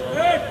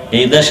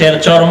 এই দেশের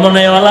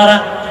চরমনাইওয়ালারা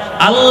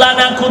আল্লাহ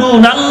না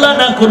করুন, আল্লাহ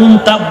না করুন,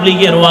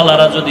 তাবলীগের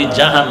ওয়ালারা যদি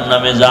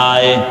জাহান্নামে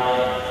যায়,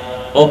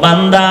 ও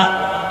বান্দা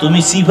তুমি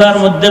সিফার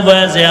মধ্যে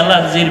বয়া যে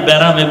অ্যালার্জির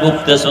ব্যারামে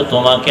ভুগতেছো,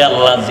 তোমাকে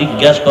আল্লাহ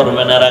জিজ্ঞাসা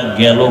করবে না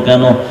গেল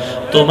কেন?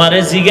 তোমারে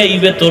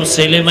জিগাইবে তোর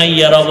ছেলে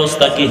মাইয়ার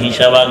অবস্থা কি,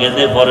 হিসাব আগে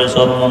দে, পরে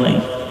চরমনাই।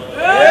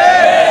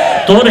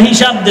 তোর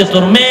হিসাব দে,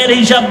 তোর মেয়ের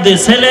হিসাব দে,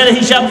 ছেলের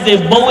হিসাব দে,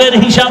 বউয়ের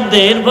হিসাব দে,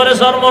 এরপরে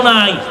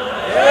চরমনাই।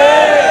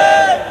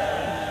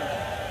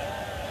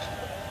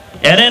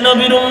 এরে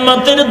নবীর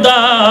উম্মতের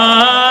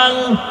দল,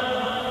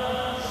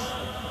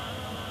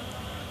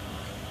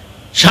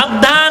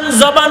 সাবধান,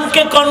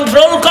 জবানকে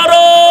কন্ট্রোল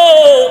করো।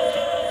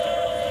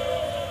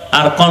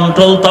 আর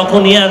কন্ট্রোল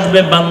তখনই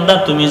আসবে বান্দা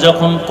তুমি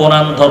যখন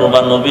কোরআন ধরবা,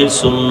 নবীর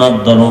সুন্নাত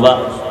ধরবা।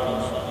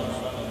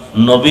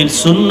 নবীর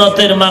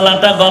সুন্নতের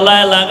মালাটা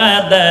গলায়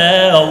লাগায়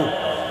দাও,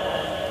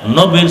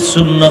 নবীর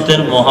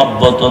সুন্নতের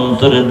মোহাব্বত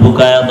অন্তরে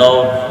ঢুকায়া দাও।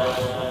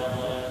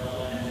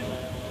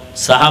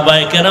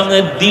 সাহাবায়ে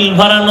কেরামের দিল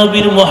ভরা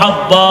নবীর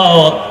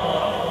মোহাব্বত।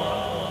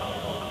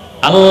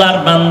 আল্লাহর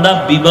বান্দা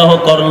বিবাহ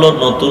করলো,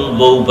 নতুন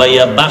বউ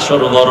পাইয়া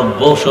বাসর ঘর,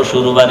 বউ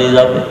শ্বশুর বাড়ি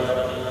যাবে,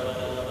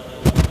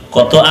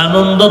 কত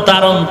আনন্দ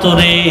তার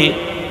অন্তরে।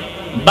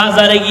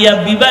 বাজারে গিয়া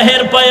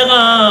বিবাহের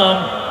পয়গাম,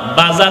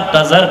 বাজার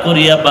টাজার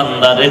করিয়া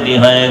বান্দা রেডি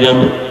হয়ে গেল,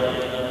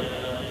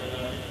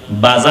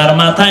 বাজার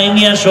মাথায়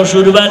নিয়ে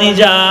শ্বশুর বাড়ি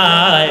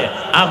যায়।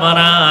 আমার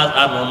আজ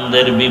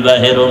আনন্দের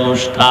বিবাহের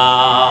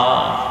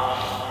অনুষ্ঠান।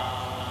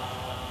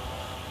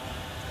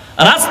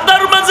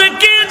 রাস্তার মাঝে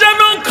কে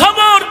যেন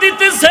খবর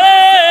দিতেছে,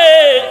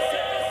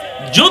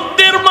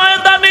 যুদ্ধের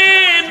ময়দানে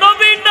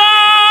নবী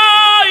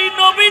নাই,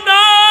 নবী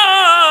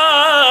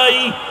নাই,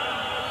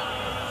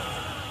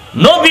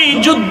 নবী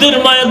যুদ্ধের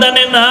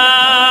ময়দানে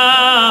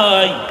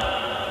নাই।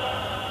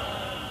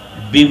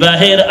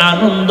 বিবাহের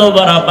আনন্দ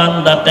ভরা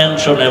বান্দা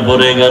টেনশনে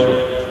ভরে গেল।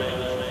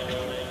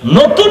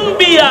 নতুন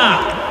বিয়া,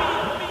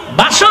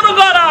 বাসর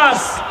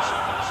গরাস,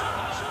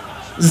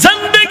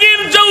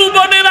 জিন্দেগির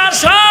যৌবনের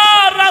আশা,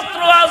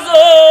 রাত্র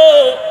আজো।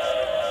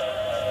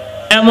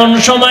 এমন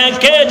সময়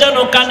কে যেন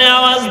কানে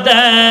আওয়াজ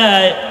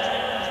দেয়,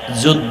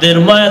 যুদ্ধের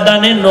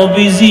ময়দানে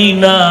নবীজি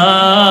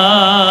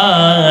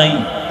নাই,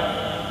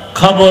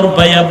 খবর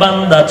পাইয়া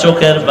বান্দা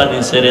চোখের পানি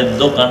ছেড়ে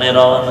দোকানে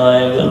রওনা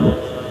হয়ে গেল।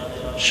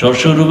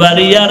 শ্বশুর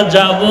বাড়ি আর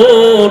যাব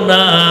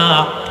না।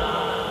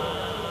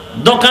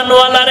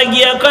 দোকানওয়ালারে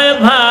গিয়া কয়,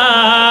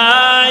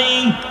 ভাই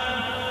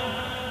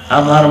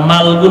আমার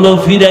মালগুলো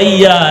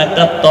ফিরাইয়া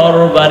একটা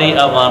তরবারি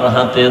আমার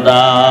হাতে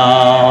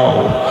দাও।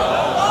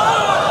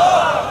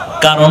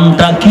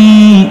 কারণটা কি?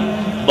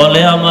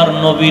 বলে আমার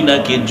নবী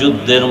নাকি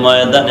যুদ্ধের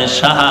ময়দানে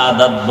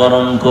শাহাদাত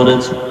বরণ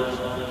করেছে।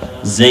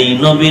 যেই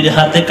নবীর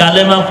হাতে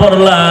কালেমা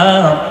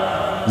পড়লাম,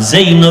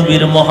 যেই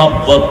নবীর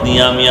মহব্বত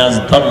নিয়ে আমি আজ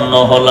ধন্য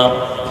হলাম,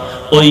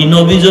 ওই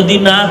নবী যদি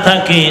না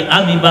থাকে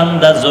আমি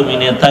বান্দা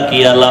জমিনে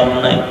থাকিয়া লাভ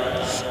নাই।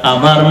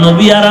 আমার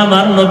নবী আর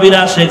আমার নবীর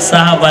আশেক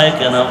সাহাবায়ে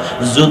কেরাম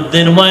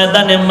যুদ্ধের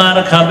ময়দানে মার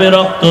খাবে,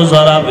 রক্ত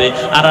ঝরাবে,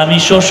 আর আমি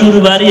শ্বশুর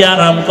বাড়ি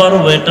আরাম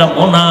করবো, এটা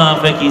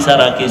মুনাফিকি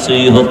ছাড়া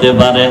কিছুই হতে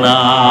পারে না।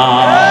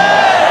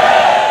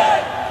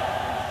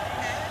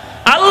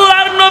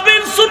 আল্লাহর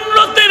নবীর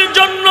সুন্নতের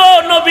জন্য,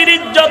 নবীর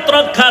ইজ্জত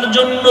রক্ষার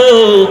জন্য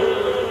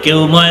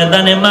কেউ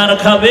ময়দানে মার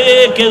খাবে,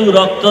 কেউ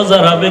রক্ত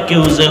ঝরাবে,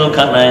 কেউ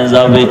জেলখানায়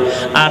যাবে,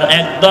 আর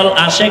একদল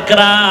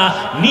আশেকরা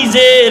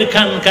নিজের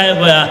খানকায়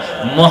বয়া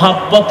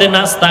মহব্বতে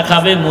নাস্তা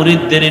খাবে,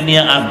 মুরিদদের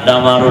নিয়ে আড্ডা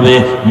মারবে।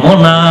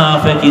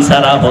 মুনাফিকি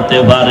ছাড়া হতে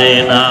পারে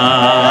না।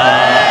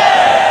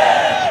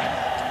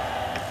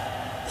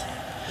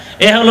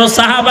 এ হলো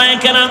সাহাবায়ে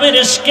কেরামের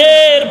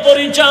ইশকের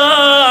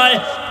পরিচয়।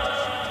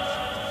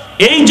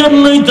 এই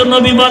জন্যই তো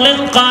নবী বলেন,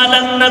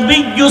 কালান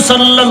নবিয়্যু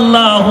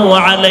সাল্লাল্লাহু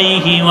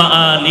আলাইহি ওয়া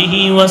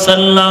আলিহি ওয়া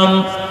সাল্লাম,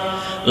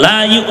 লা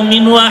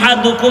ইউমিনু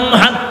আহাদুকুম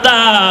হাত্তা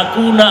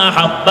কুনা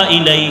আহাব্বা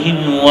ইলাইহি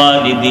মিন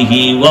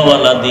ওয়ালিদিহি ওয়া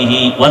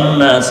ওয়ালাদিহি ওয়ান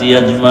নাসি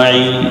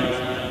আজমাইন।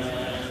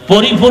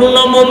 পরিপূর্ণ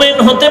মুমিন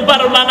হতে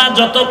পারবা না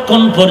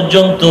যতক্ষণ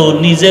পর্যন্ত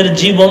নিজের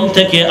জীবন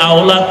থেকে,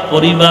 আওলাদ,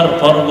 পরিবার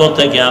বর্গ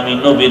থেকে আমি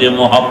নবীরে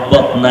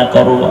মহব্বত না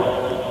করব।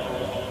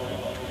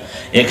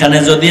 এখানে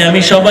যদি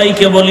আমি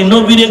সবাইকে বলি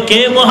নবীরে কে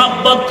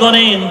মহব্বত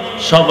করেন,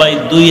 সবাই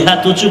দুই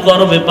হাত উঁচু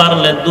করবে,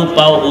 পারলে দু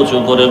পাও উঁচু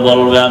করে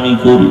বলবে আমি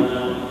করি।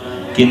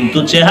 কিন্তু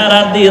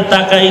চেহারা দিয়ে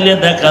তাকাইলে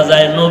দেখা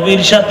যায়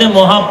নবীর সাথে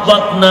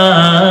মহব্বত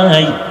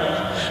নাই।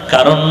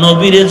 কারণ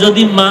নবীরে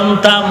যদি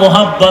মানতা,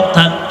 মহব্বত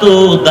থাকতো,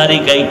 দাড়ি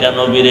কাইটা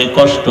নবীরে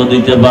কষ্ট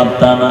দিতে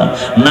পারতা না,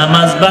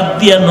 নামাজ বাদ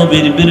দিয়া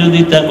নবীর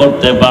বিরোধিতা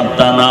করতে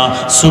পারতা না,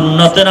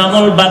 সুন্নতের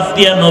আমল বাদ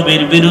দিয়া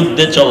নবীর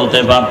বিরুদ্ধে চলতে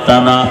পারতা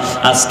না।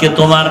 আজকে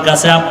তোমার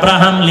কাছে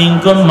আব্রাহাম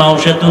লিঙ্কন, মাও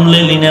সেতুং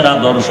লেনিনের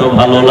আদর্শ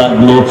ভালো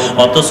লাগলো,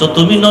 অথচ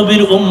তুমি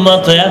নবীর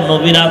উম্মত হয়ে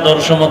নবীর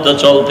আদর্শ মতো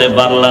চলতে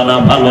পারলা না,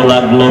 ভালো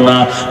লাগলো না।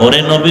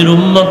 ওরে নবীর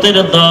উম্মতের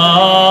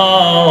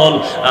দল,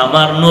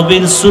 আমার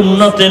নবীর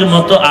সুন্নতের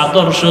মতো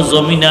আদর্শ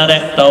জমিনে আর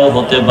একটাও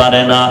হতে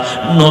পারে না।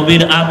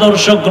 নবীর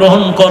আদর্শ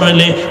গ্রহণ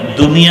করলে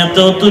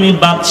দুনিয়াতেও তুমি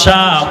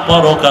বাদশাহ,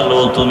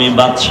 পরকালেও তুমি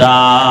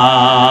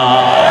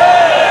বাদশাহ।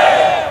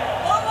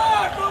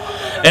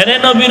 এরে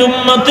নবীর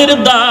উম্মতের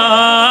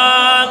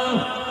দান,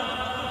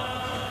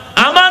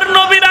 আমার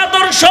নবীর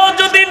আদর্শ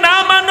যদি না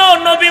মানো,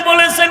 নবী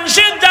বলেছেন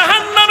সে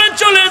জাহান্নামে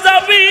চলে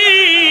যাবি।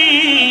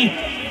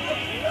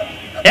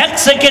 এক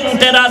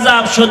সেকেন্ডের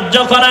আযাব সহ্য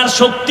করার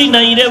শক্তি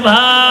নাই রে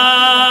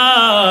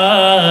ভাই।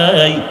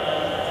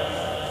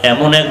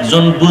 এমন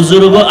একজন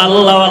বুজুর্গ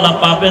আল্লাহওয়ালা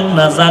পাবেন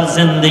না যার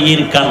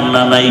জিন্দেগির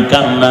কান্না নাই,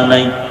 কান্না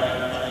নাই।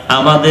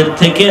 আমাদের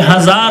থেকে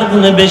হাজার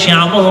গুণে বেশি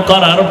আমল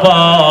করার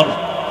পর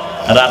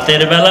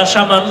রাতের বেলা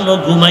সামান্য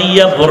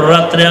ঘুমাইয়া ভোর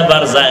রাত্রে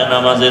আবার যায়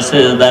নামাজে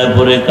সিজদায়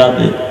পড়ে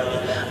কাঁদে,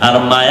 আর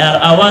মায়ার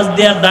আওয়াজ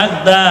দিয়া ডাক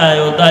দেয়,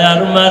 ও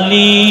দয়ার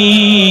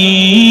মালিক,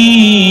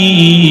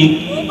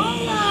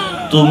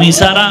 তুমি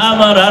ছাড়া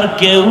আমার আর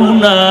কেউ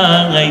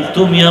নাই,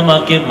 তুমি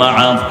আমাকে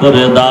মাফ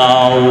করে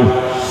দাও।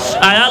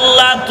 আয়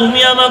আল্লাহ,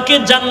 তুমি আমাকে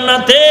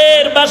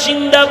জান্নাতের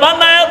বাসিন্দা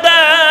বানায়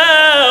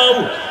দাও।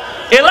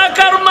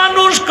 এলাকার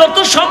মানুষ কত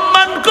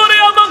সম্মান করে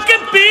আমাকে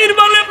পীর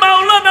বলে,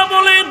 মাওলানা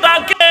বলে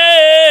ডাকে,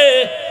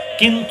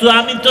 কিন্তু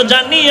আমি তো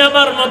জানি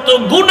আমার মতো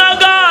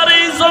গুনাহগার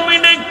এই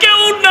জমিনে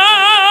কেউ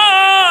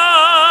নাই,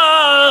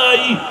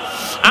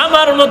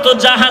 আমার মতো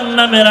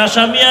জাহান্নামের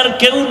আসামি আর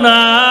কেউ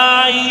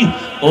নাই।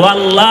 ও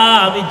আল্লাহ,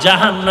 আমি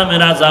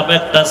জাহান্নামের আযাব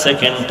একটা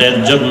সেকেন্ডের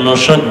জন্য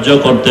সহ্য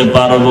করতে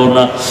পারবো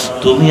না,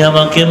 তুমি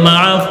আমাকে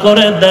মাফ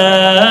করে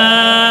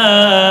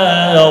দাও।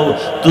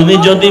 তুমি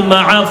যদি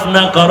মাফ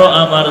না করো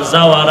আমার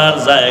যাওয়ার আর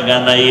জায়গা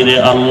নাই রে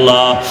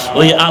আল্লাহ।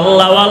 ওই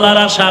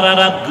আল্লাহওয়ালারা সারা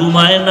রাত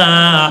ঘুমায় না,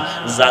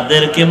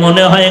 যাদেরকে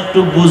মনে হয় একটু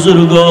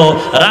বুজুর্গ,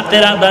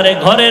 রাতের আধারে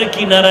ঘরের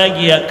কিনারায়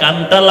গিয়া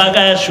কানটা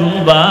লাগায়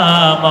শুনবা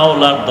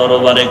মাওলার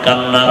দরবারে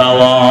কান্নার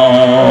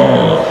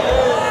আওয়াজ।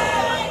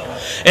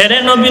 এরে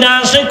নবীর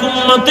আশিক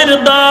উম্মতের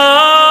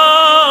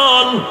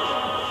দল,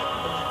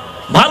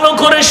 ভালো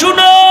করে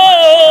শুনো,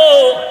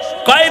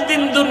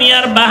 কয়দিন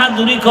দুনিয়ার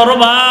বাহাদুরি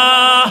করবা?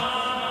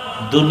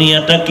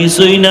 দুনিয়াটা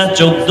কিছুই না,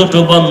 চোখ দুটো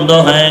বন্ধ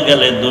হয়ে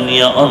গেলে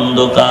দুনিয়া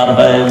অন্ধকার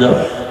হয়ে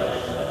যাবে।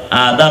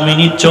 আধা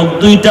মিনিট চোখ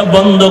দুইটা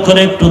বন্ধ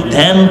করে একটু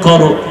ধ্যান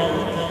করো।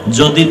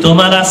 যদি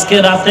তোমার আজকে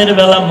রাতের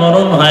বেলা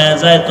মরণ হয়ে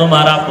যায়,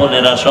 তোমার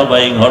আপনেরা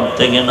সবাই ঘর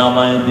থেকে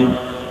নামায় দিবে,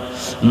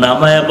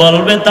 নামায়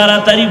বলবে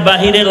তাড়াতাড়ি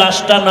বাহিরে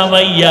লাশটা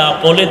নামাইয়া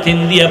পলিথিন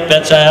দিয়ে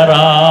পেঁচায়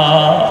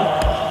রাখ।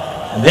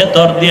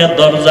 ভেতর দিয়ে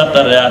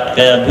দরজাটারে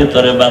আটকায়া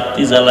ভিতরে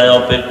বাতি জ্বালায়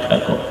অপেক্ষা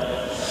কর।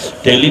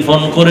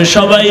 টেলিফোন করে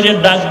সবাইরে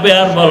ডাকবে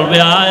আর বলবে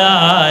আয়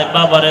আয়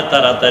বাবারে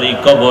তাড়াতাড়ি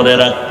কবরে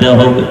রাখতে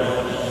হবে।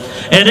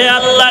 এরে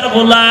আল্লাহর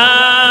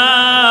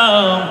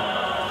গোলাম,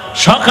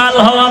 সকাল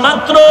হওয়া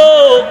মাত্র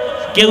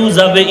কেউ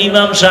যাবে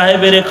ইমাম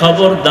সাহেবের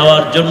খবর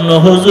দেওয়ার জন্য,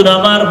 হুজুর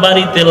আমার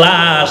বাড়িতে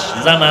লাশ,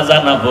 জানাজা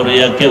না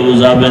পড়িয়া কেউ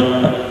যাবেন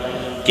না।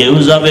 কেউ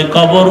যাবে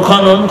কবর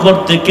খনন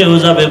করতে, কেউ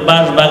যাবে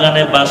বাঁশ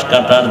বাগানে বাঁশ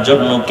কাটার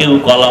জন্য, কেউ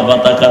কলা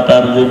পাতা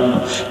কাটার জন্য,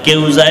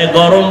 কেউ যায়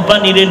গরম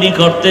পানি রেডি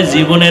করতে,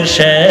 জীবনের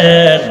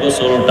শেষ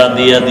গোসলটা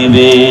দিয়া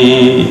দিবে।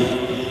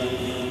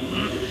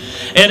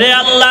 এরে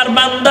আল্লাহর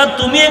বান্দা,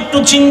 তুমি একটু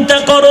চিন্তা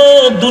করো,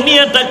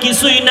 দুনিয়াটা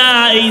কিছুই না।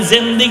 এই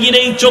জিন্দেগির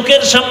এই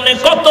চোখের সামনে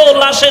কত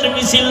লাশের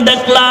মিছিল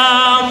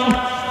দেখলাম।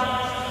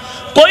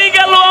 কই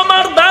গেল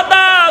আমার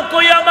দাদা,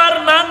 কই আমার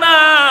নানা,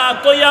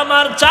 কই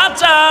আমার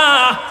চাচা,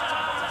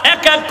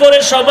 এক এক করে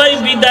সবাই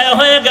বিদায়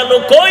হয়ে গেল।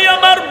 কই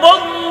আমার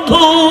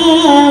বন্ধু,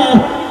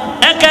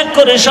 এক এক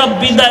করে সব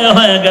বিদায়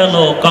হয়ে গেল।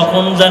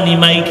 কখন জানি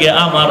মাইকে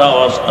আমার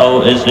আওয়াজটাও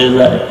এসে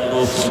যায়।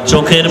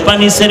 চোখের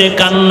পানি ছেড়ে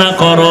কান্না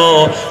করো।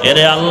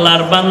 এরে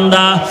আল্লাহর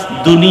বান্দা,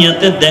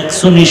 দুনিয়াতে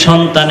দেখছুনি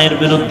সন্তানের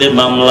বিরুদ্ধে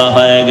মামলা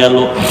হয়ে গেল,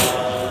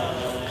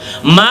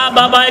 মা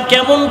বাবায়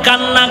কেমন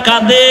কান্না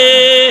কাঁদে।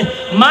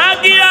 মা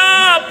গিয়া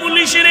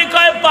পুলিশের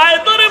কয় পায়ে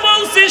ধরে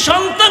বলছি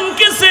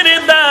সন্তানকে ছেড়ে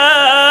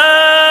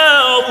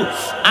দাও,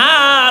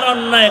 আর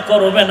অন্যায়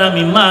করবেন।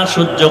 আমি মা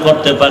সহ্য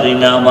করতে পারি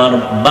না, আমার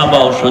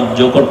বাবাও সহ্য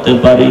করতে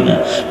পারি না।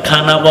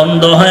 খানা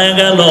বন্ধ হয়ে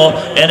গেল।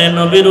 এরে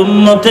নবীর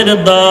উম্মতের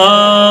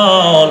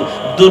দল,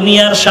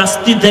 দুনিয়ার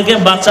শাস্তি থেকে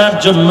বাঁচার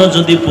জন্য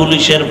যদি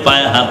পুলিশের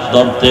পায়ে হাত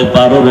ধরতে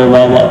পারো রে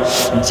বাবা,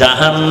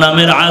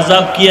 জাহান্নামের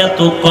আযাব কি এত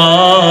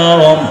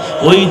কম?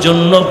 ওই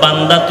জন্য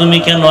বান্দা, তুমি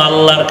কেন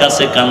আল্লাহর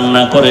কাছে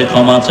কান্না করে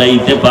ক্ষমা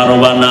চাইতে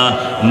পারবা না?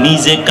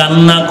 নিজে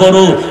কান্না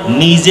করো,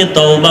 নিজে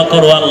তওবা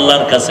করো,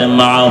 আল্লাহর কাছে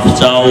মাফ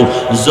চাও।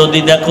 যদি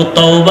দেখো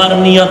তওবার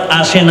নিয়ত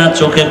আসে না,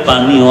 চোখে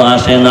পানিও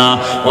আসে না,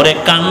 ওরে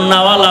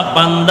কান্নাওয়ালা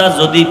বান্দা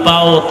যদি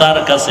পাও, তার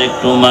কাছে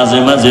একটু মাঝে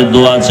মাঝে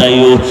দোয়া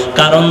চাইও।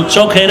 কারণ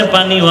চোখের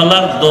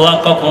পানিওয়ালার দোয়া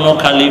কখনো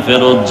খালি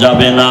ফেরত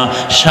যাবে না,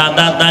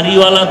 সাদা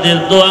দাড়িওয়ালাদের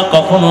দোয়া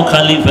কখনো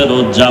খালি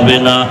ফেরত যাবে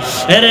না।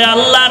 এরে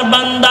আল্লাহর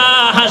বান্দা,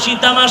 হাসি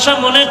তামাশা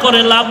মনে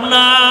করে লাভ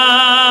নাই।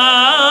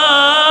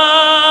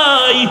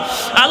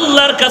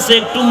 আল্লাহর কাছে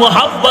একটু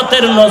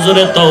মুহাব্বতের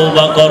নজরে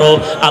তওবা করো।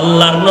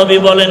 আল্লাহর নবী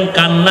বলেন,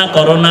 কান্না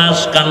করো না,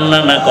 কান্না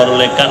না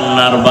করলে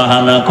কান্নার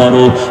বাহানা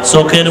করো।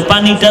 চোখের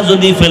পানিটা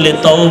যদি ফেলে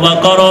তওবা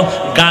করো,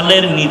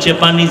 গালের নিচে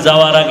পানি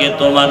যাওয়ার আগে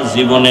তোমার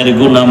জীবনের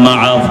গুনাহ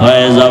মাফ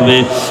হয়ে যাবে।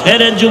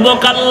 এরে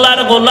যুবক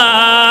আল্লাহর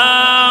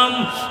গোলাম,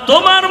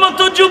 তোমার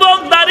মতো যুবক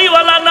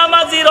দাড়িওয়ালা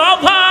নামাজির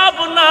অভাব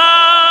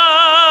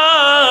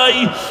নাই।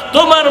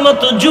 তোমার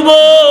মতো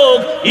যুবক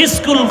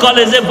স্কুল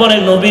কলেজে পড়ে,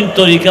 নবীর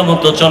তরিকা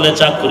মতো চলে,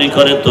 চাকরি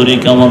করে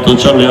তরিকা মতো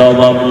চলে,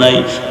 অভাব নাই।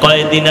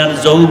 কয়দিন আর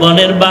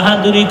যৌবনের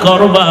বাহাদুরি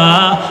করবা?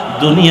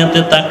 দুনিয়াতে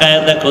তাকায়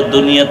দেখো,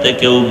 দুনিয়াতে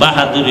কেউ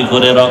বাহাদুরি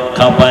করে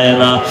রক্ষা পায়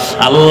না।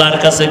 আল্লাহর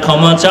কাছে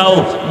ক্ষমা চাও,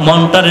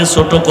 মনটারে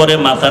ছোট করে,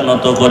 মাথা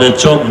নত করে,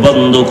 চোখ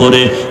বন্ধ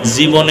করে,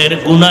 জীবনের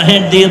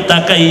গুনাহের দিয়ে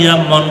তাকাইয়া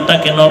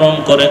মনটাকে নরম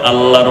করে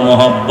আল্লাহর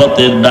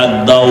মহব্বতের ডাক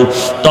দাও।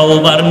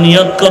 তওবার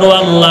নিয়ত করো,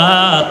 আল্লাহ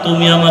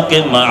তুমি আমাকে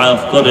মাফ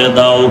করে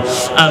দাও।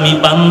 আমি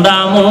বান্দা,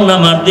 আমল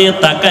নামার দিয়ে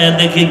তাকায়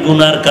দেখি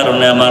গুনার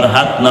কারণে আমার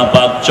হাত না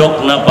পাক, চোখ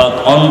না পাক,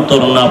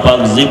 অন্তর না পাক,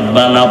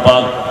 জিহ্বা না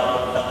পাক।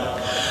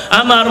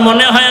 আমার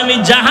মনে হয় আমি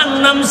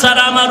জাহান্নাম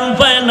ছাড়া আমার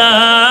উপায়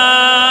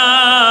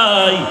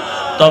নাই।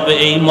 তবে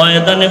এই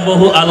ময়দানে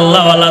বহু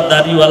আল্লাহওয়ালা,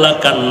 দাড়িওয়ালা,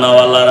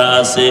 কান্নাওয়ালারা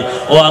আছে।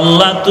 ও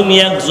আল্লাহ, তুমি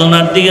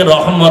একজনের দিকে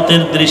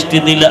রহমতের দৃষ্টি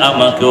দিলে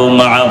আমাকেও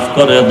মাফ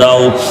করে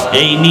দাও।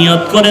 এই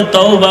নিয়ত করে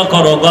তওবা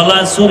করো। গলা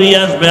ছুরি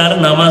আসবে আর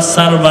নামাজ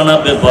ছাড়বা না,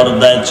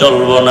 বেপরদায়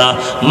চলবো না,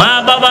 মা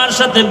বাবার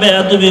সাথে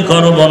বেয়াদবি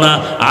করবো না,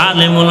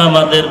 আলেম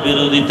ওলামাদের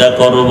বিরোধিতা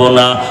করবো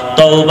না।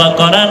 তওবা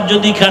করার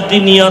যদি খাঁটি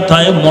নিয়ত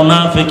হয়,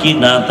 মুনাফিকি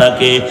না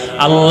থাকে,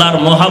 আল্লাহর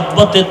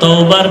মহব্বতে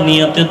তওবার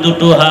নিয়তে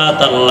দুটো হাত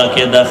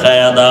আল্লাহকে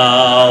দেখায়া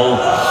দাও।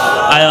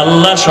 আয়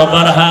আল্লাহ,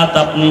 সবার হাত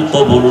আপনি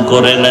কবুল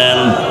করে নেন,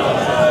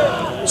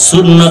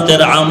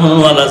 সুন্নতের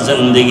আমলওয়ালা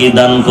জিন্দেগি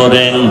দান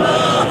করেন।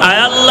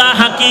 আয় আল্লাহ,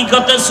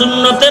 হাকিকতে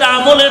সুন্নতের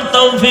আমলের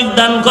তৌফিক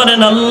দান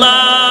করেন।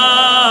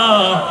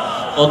 আল্লাহ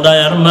ও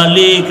দয়ার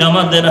মালিক,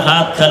 আমাদের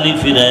হাত খালি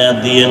ফিরাইয়া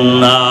দিয়েন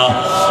না।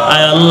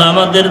 আয় আল্লাহ,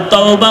 আমাদের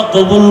তওবা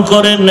কবুল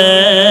করে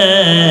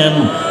নেন,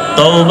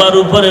 তওবার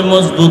উপরে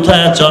মজবুত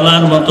হয়ে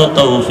চলার মতো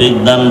তৌফিক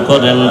দান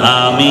করেন।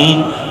 আমিন।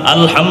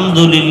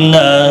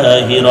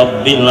 আলহামদুলিল্লাহি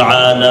রাব্বিল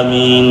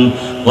আলামিন,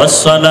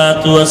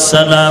 ওয়াসসালাতু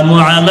ওয়াসসালামু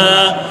আলা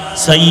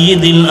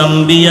সাইয়্যিদিল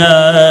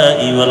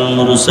আমবিয়াই ওয়াল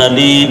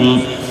মুরসালিন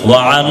ওয়া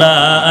আলা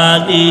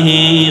আলিহি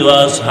ওয়া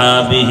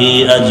আসহাবিহি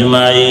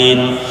আজমাইন।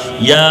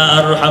 ইয়া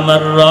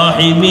আরহামার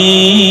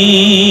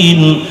রাহিমিন,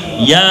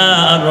 ইয়া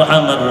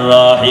আরহামার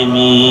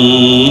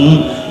রাহিমিন,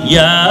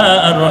 ইয়া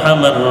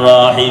আরহামার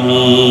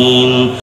রাহিমিন।